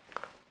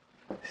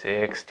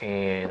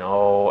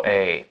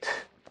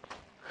 1608.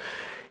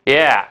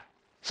 Yeah.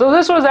 So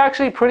this was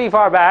actually pretty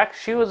far back.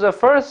 She was the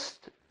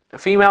first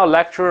female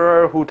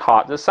lecturer who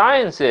taught the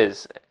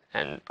sciences,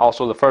 and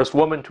also the first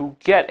woman to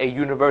get a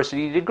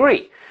university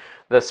degree.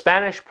 The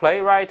Spanish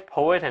playwright,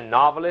 poet, and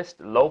novelist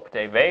Lope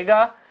de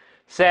Vega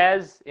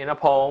says in a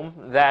poem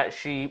that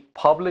she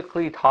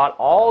publicly taught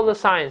all the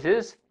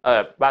sciences.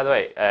 By the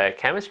way,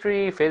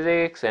 chemistry,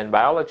 physics, and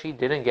biology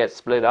didn't get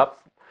split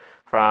up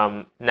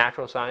from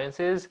natural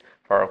sciences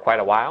for quite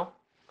a while,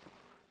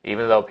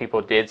 even though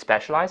people did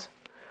specialize.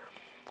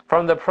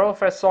 From the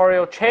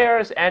professorial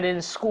chairs and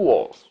in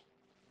schools.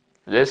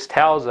 This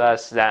tells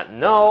us that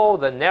no,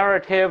 the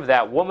narrative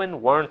that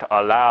women weren't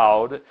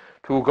allowed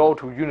to go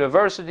to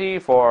university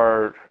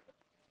for,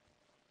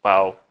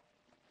 well,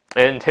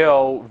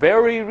 until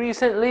very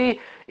recently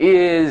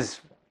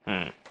is,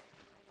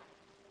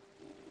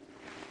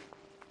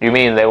 You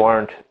mean they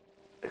weren't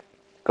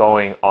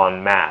going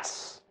en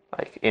masse,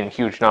 like in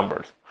huge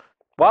numbers?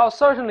 Well,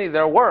 certainly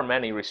there were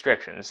many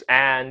restrictions,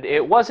 and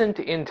it wasn't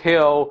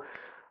until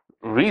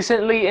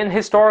recently in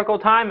historical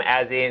time,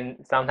 as in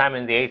sometime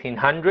in the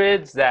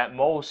 1800s, that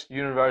most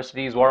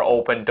universities were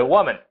open to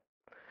women.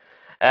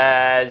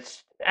 And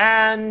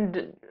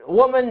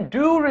women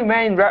do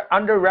remain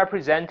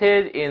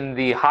underrepresented in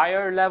the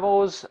higher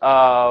levels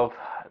of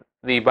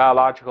the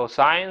biological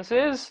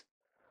sciences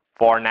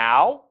for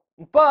now,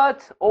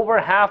 but over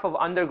half of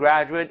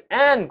undergraduate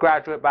and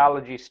graduate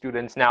biology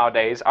students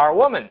nowadays are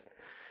women.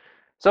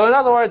 So in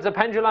other words, the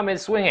pendulum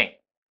is swinging.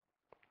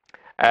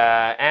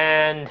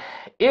 And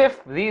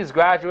if these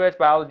graduate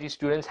biology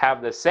students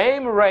have the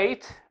same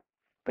rate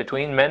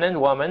between men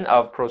and women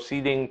of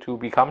proceeding to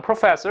become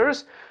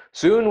professors,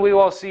 soon we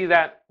will see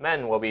that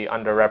men will be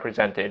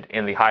underrepresented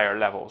in the higher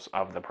levels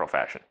of the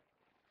profession.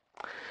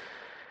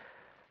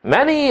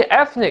 Many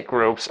ethnic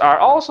groups are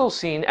also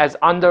seen as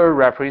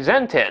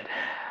underrepresented.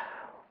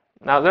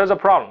 Now, there's a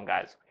problem,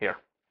 guys, here.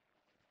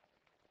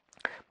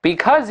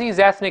 Because these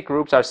ethnic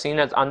groups are seen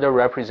as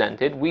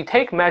underrepresented, we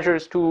take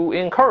measures to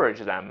encourage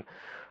them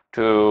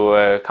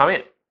to come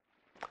in.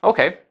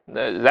 Okay,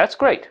 that's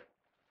great.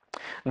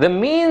 The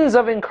means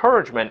of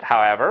encouragement,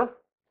 however,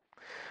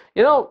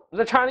 you know,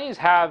 the Chinese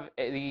have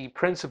the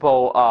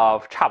principle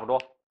of 差不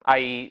多,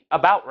 i.e.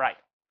 about right,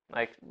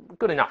 like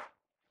good enough.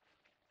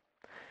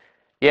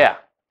 Yeah,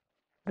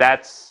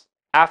 that's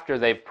after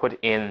they've put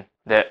in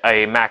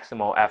a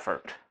maximal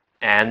effort.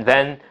 And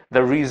then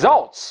the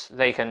results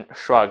they can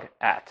shrug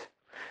at.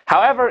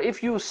 However,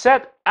 if you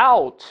set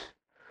out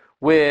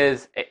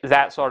with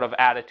that sort of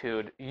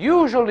attitude,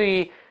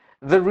 usually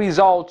the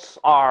results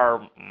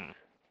are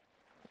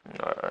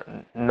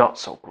not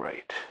so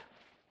great.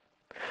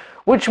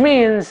 Which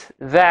means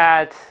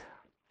that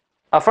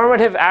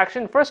affirmative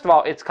action, first of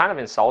all, it's kind of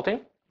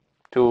insulting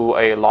to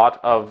a lot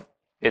of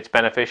its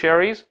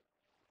beneficiaries.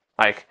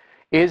 Like,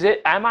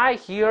 am I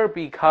here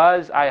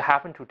because I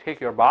happen to tick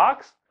your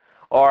box?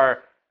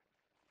 Or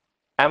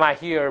am I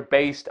here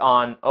based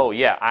on, oh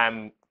yeah,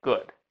 I'm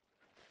good?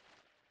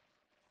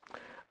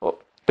 Well,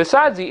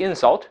 besides the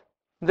insult,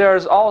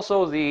 there's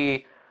also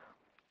the,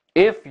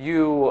 if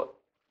you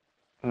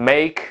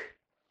make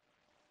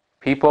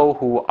people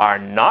who are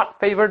not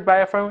favored by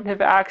affirmative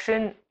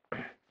action,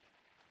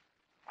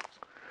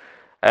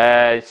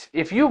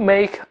 if you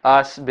make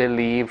us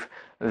believe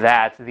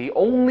that the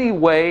only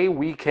way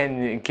we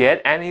can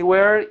get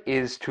anywhere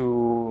is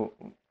to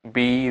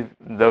be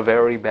the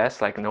very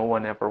best, like no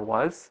one ever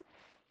was,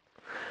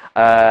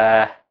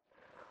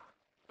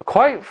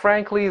 Quite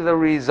frankly, the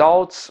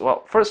results,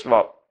 well, first of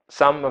all,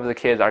 some of the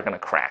kids are going to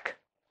crack.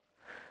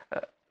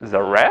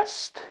 The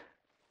rest,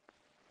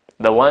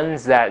 the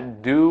ones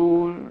that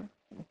do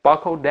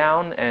buckle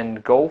down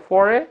and go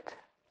for it,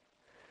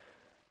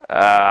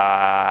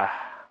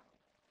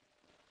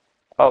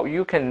 oh,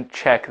 you can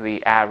check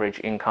the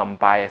average income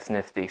by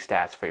ethnicity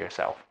stats for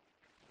yourself.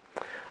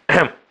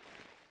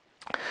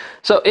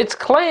 So it's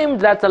claimed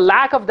that the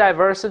lack of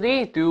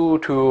diversity due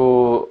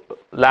to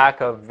lack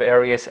of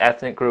various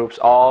ethnic groups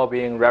all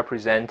being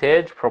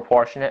represented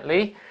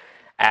proportionately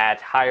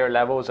at higher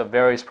levels of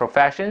various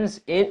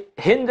professions, it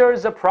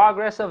hinders the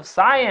progress of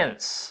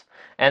science.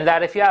 And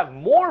that if you have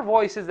more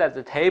voices at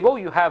the table,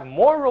 you have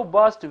more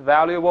robust,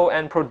 valuable,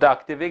 and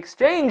productive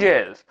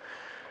exchanges.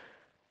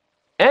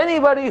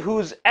 Anybody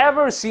who's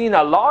ever seen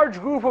a large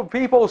group of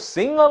people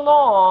sing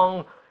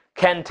along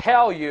can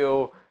tell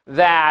you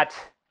that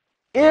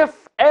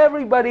if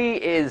everybody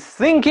is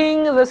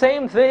thinking the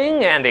same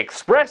thing and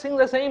expressing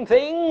the same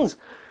things,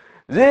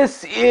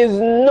 this is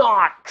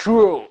not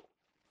true.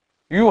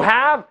 You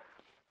have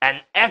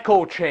an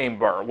echo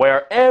chamber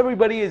where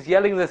everybody is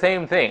yelling the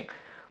same thing.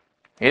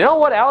 You know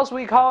what else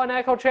we call an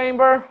echo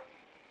chamber?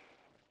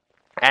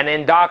 An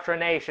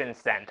indoctrination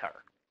center.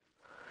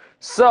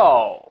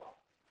 So,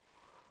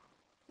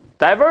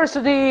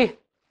 diversity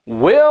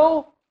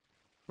will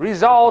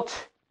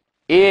result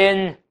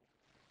in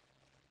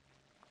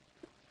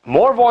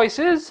more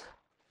voices,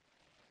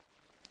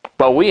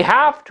 but we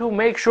have to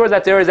make sure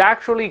that there is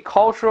actually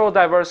cultural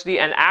diversity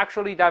and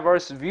actually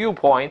diverse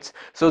viewpoints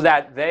so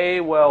that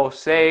they will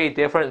say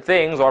different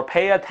things or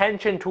pay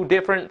attention to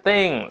different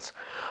things.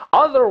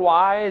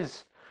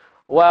 Otherwise,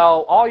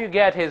 well, all you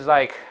get is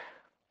like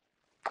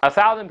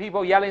 1,000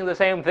 people yelling the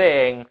same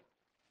thing.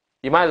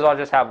 You might as well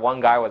just have one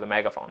guy with a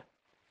megaphone.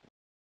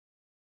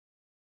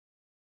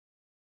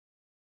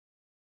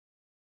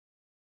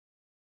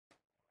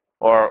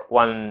 Or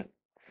one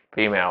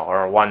female,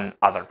 or one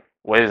other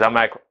with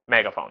a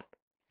megaphone.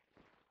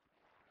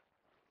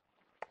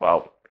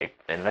 Well,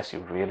 unless you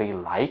really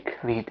like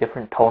the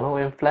different tonal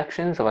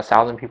inflections of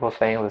 1,000 people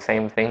saying the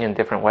same thing in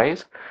different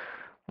ways.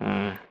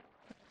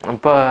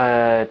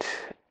 But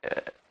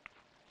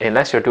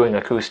unless you're doing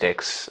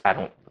acoustics, I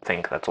don't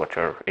think that's what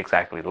you're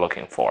exactly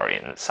looking for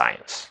in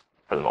science,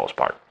 for the most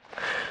part.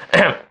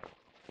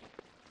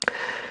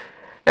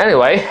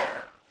 Anyway,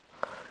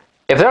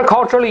 if they're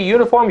culturally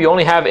uniform, you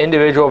only have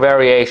individual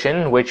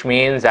variation, which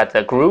means that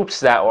the groups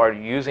that we're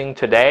using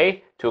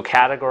today to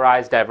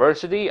categorize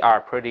diversity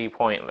are pretty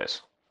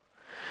pointless.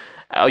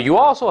 You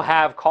also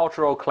have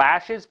cultural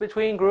clashes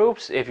between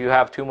groups if you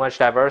have too much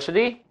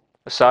diversity,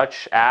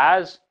 such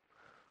as,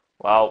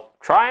 well,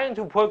 trying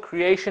to put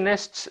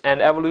creationists and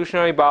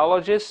evolutionary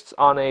biologists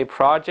on a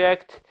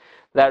project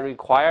that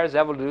requires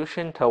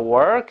evolution to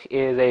work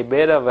is a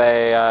bit of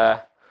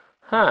a,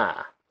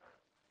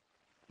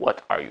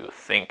 what are you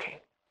thinking?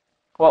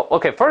 Well,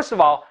 okay, first of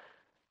all,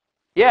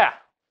 yeah,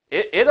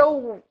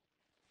 it'll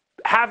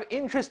have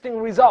interesting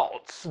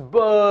results,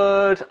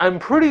 but I'm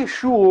pretty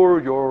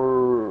sure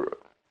you're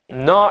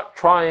not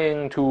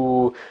trying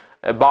to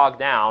bog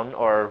down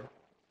or...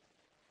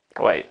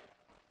 Wait,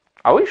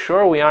 are we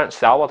sure we aren't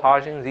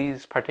sabotaging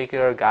these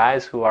particular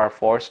guys who are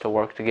forced to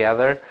work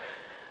together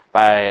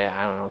by,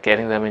 I don't know,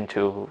 getting them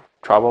into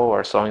trouble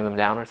or slowing them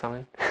down or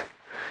something?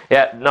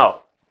 Yeah,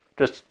 no,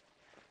 just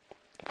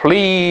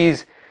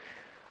please...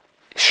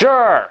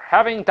 Sure,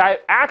 having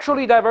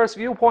actually diverse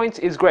viewpoints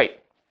is great,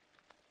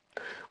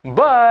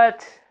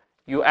 but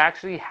you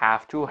actually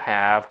have to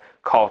have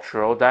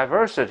cultural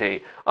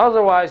diversity.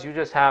 Otherwise, you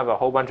just have a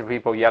whole bunch of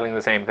people yelling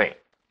the same thing,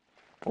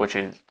 which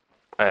is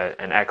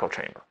an echo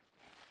chamber.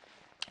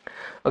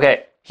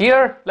 Okay,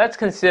 here, let's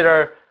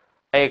consider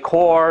a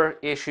core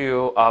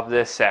issue of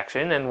this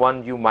section and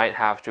one you might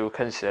have to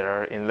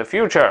consider in the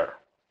future.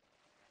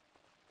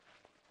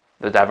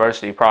 The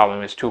diversity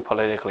problem is too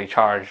politically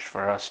charged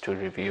for us to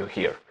review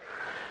here.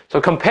 So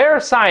compare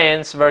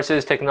science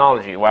versus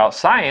technology. Well,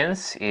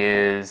 science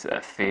is a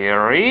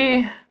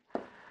theory,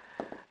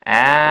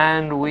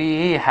 and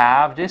we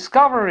have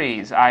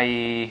discoveries,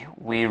 i.e.,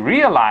 we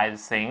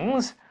realize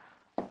things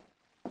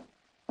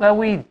that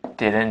we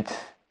didn't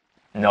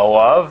know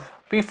of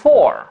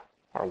before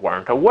or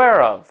weren't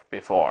aware of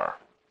before.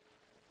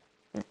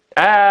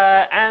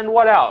 And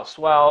what else?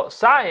 Well,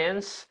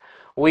 science,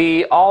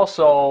 we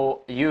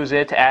also use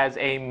it as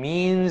a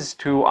means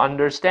to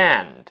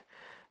understand.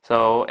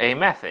 So a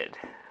method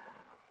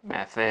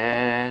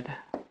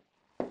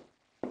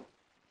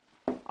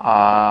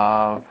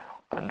of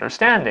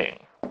understanding,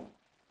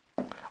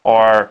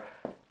 or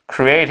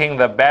creating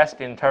the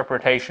best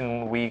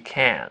interpretation we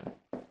can.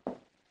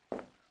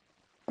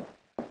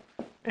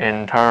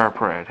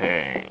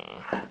 Interpreting.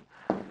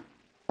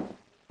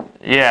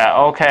 Yeah,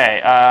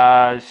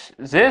 okay.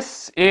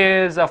 This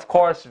is, of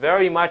course,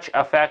 very much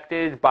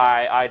affected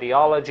by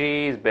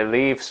ideologies,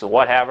 beliefs,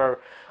 whatever,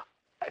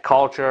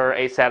 culture,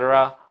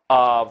 etc.,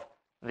 of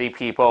the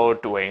people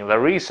doing the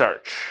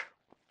research.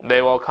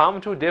 They will come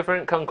to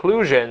different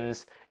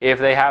conclusions if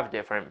they have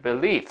different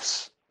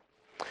beliefs.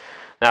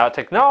 Now,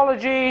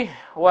 technology,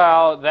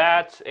 well,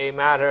 that's a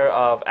matter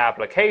of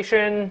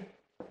application,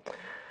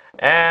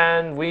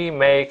 and we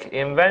make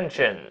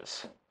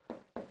inventions.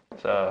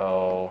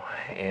 So,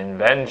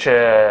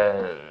 inventions.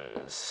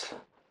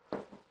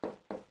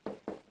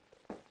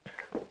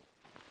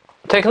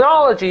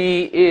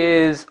 Technology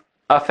is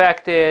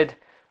affected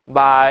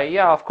by,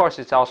 yeah, of course,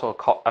 it's also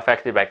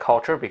affected by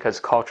culture because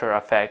culture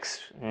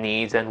affects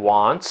needs and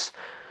wants.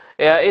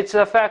 It's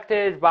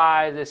affected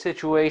by the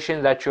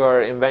situation that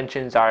your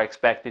inventions are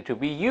expected to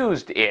be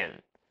used in.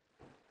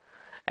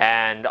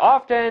 And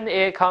often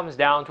it comes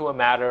down to a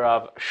matter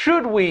of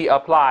should we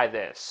apply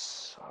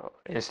this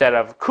instead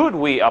of could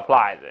we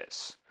apply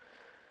this?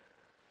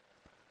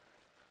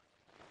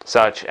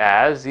 Such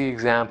as the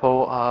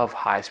example of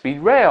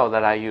high-speed rail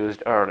that I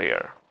used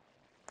earlier,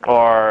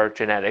 or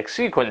genetic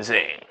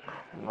sequencing.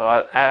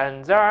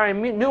 And there are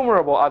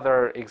innumerable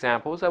other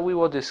examples that we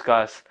will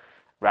discuss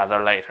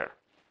rather later.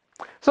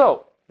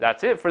 So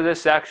that's it for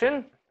this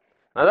section.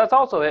 Now that's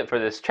also it for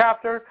this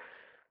chapter.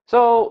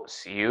 So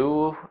see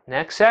you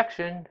next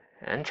section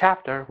and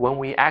chapter when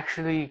we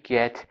actually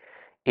get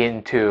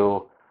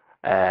into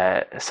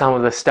some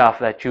of the stuff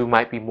that you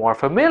might be more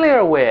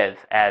familiar with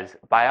as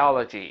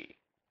biology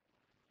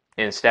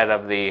instead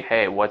of the,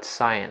 hey, what's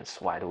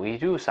science? Why do we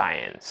do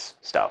science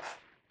stuff?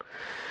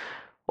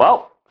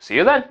 Well, see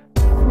you then.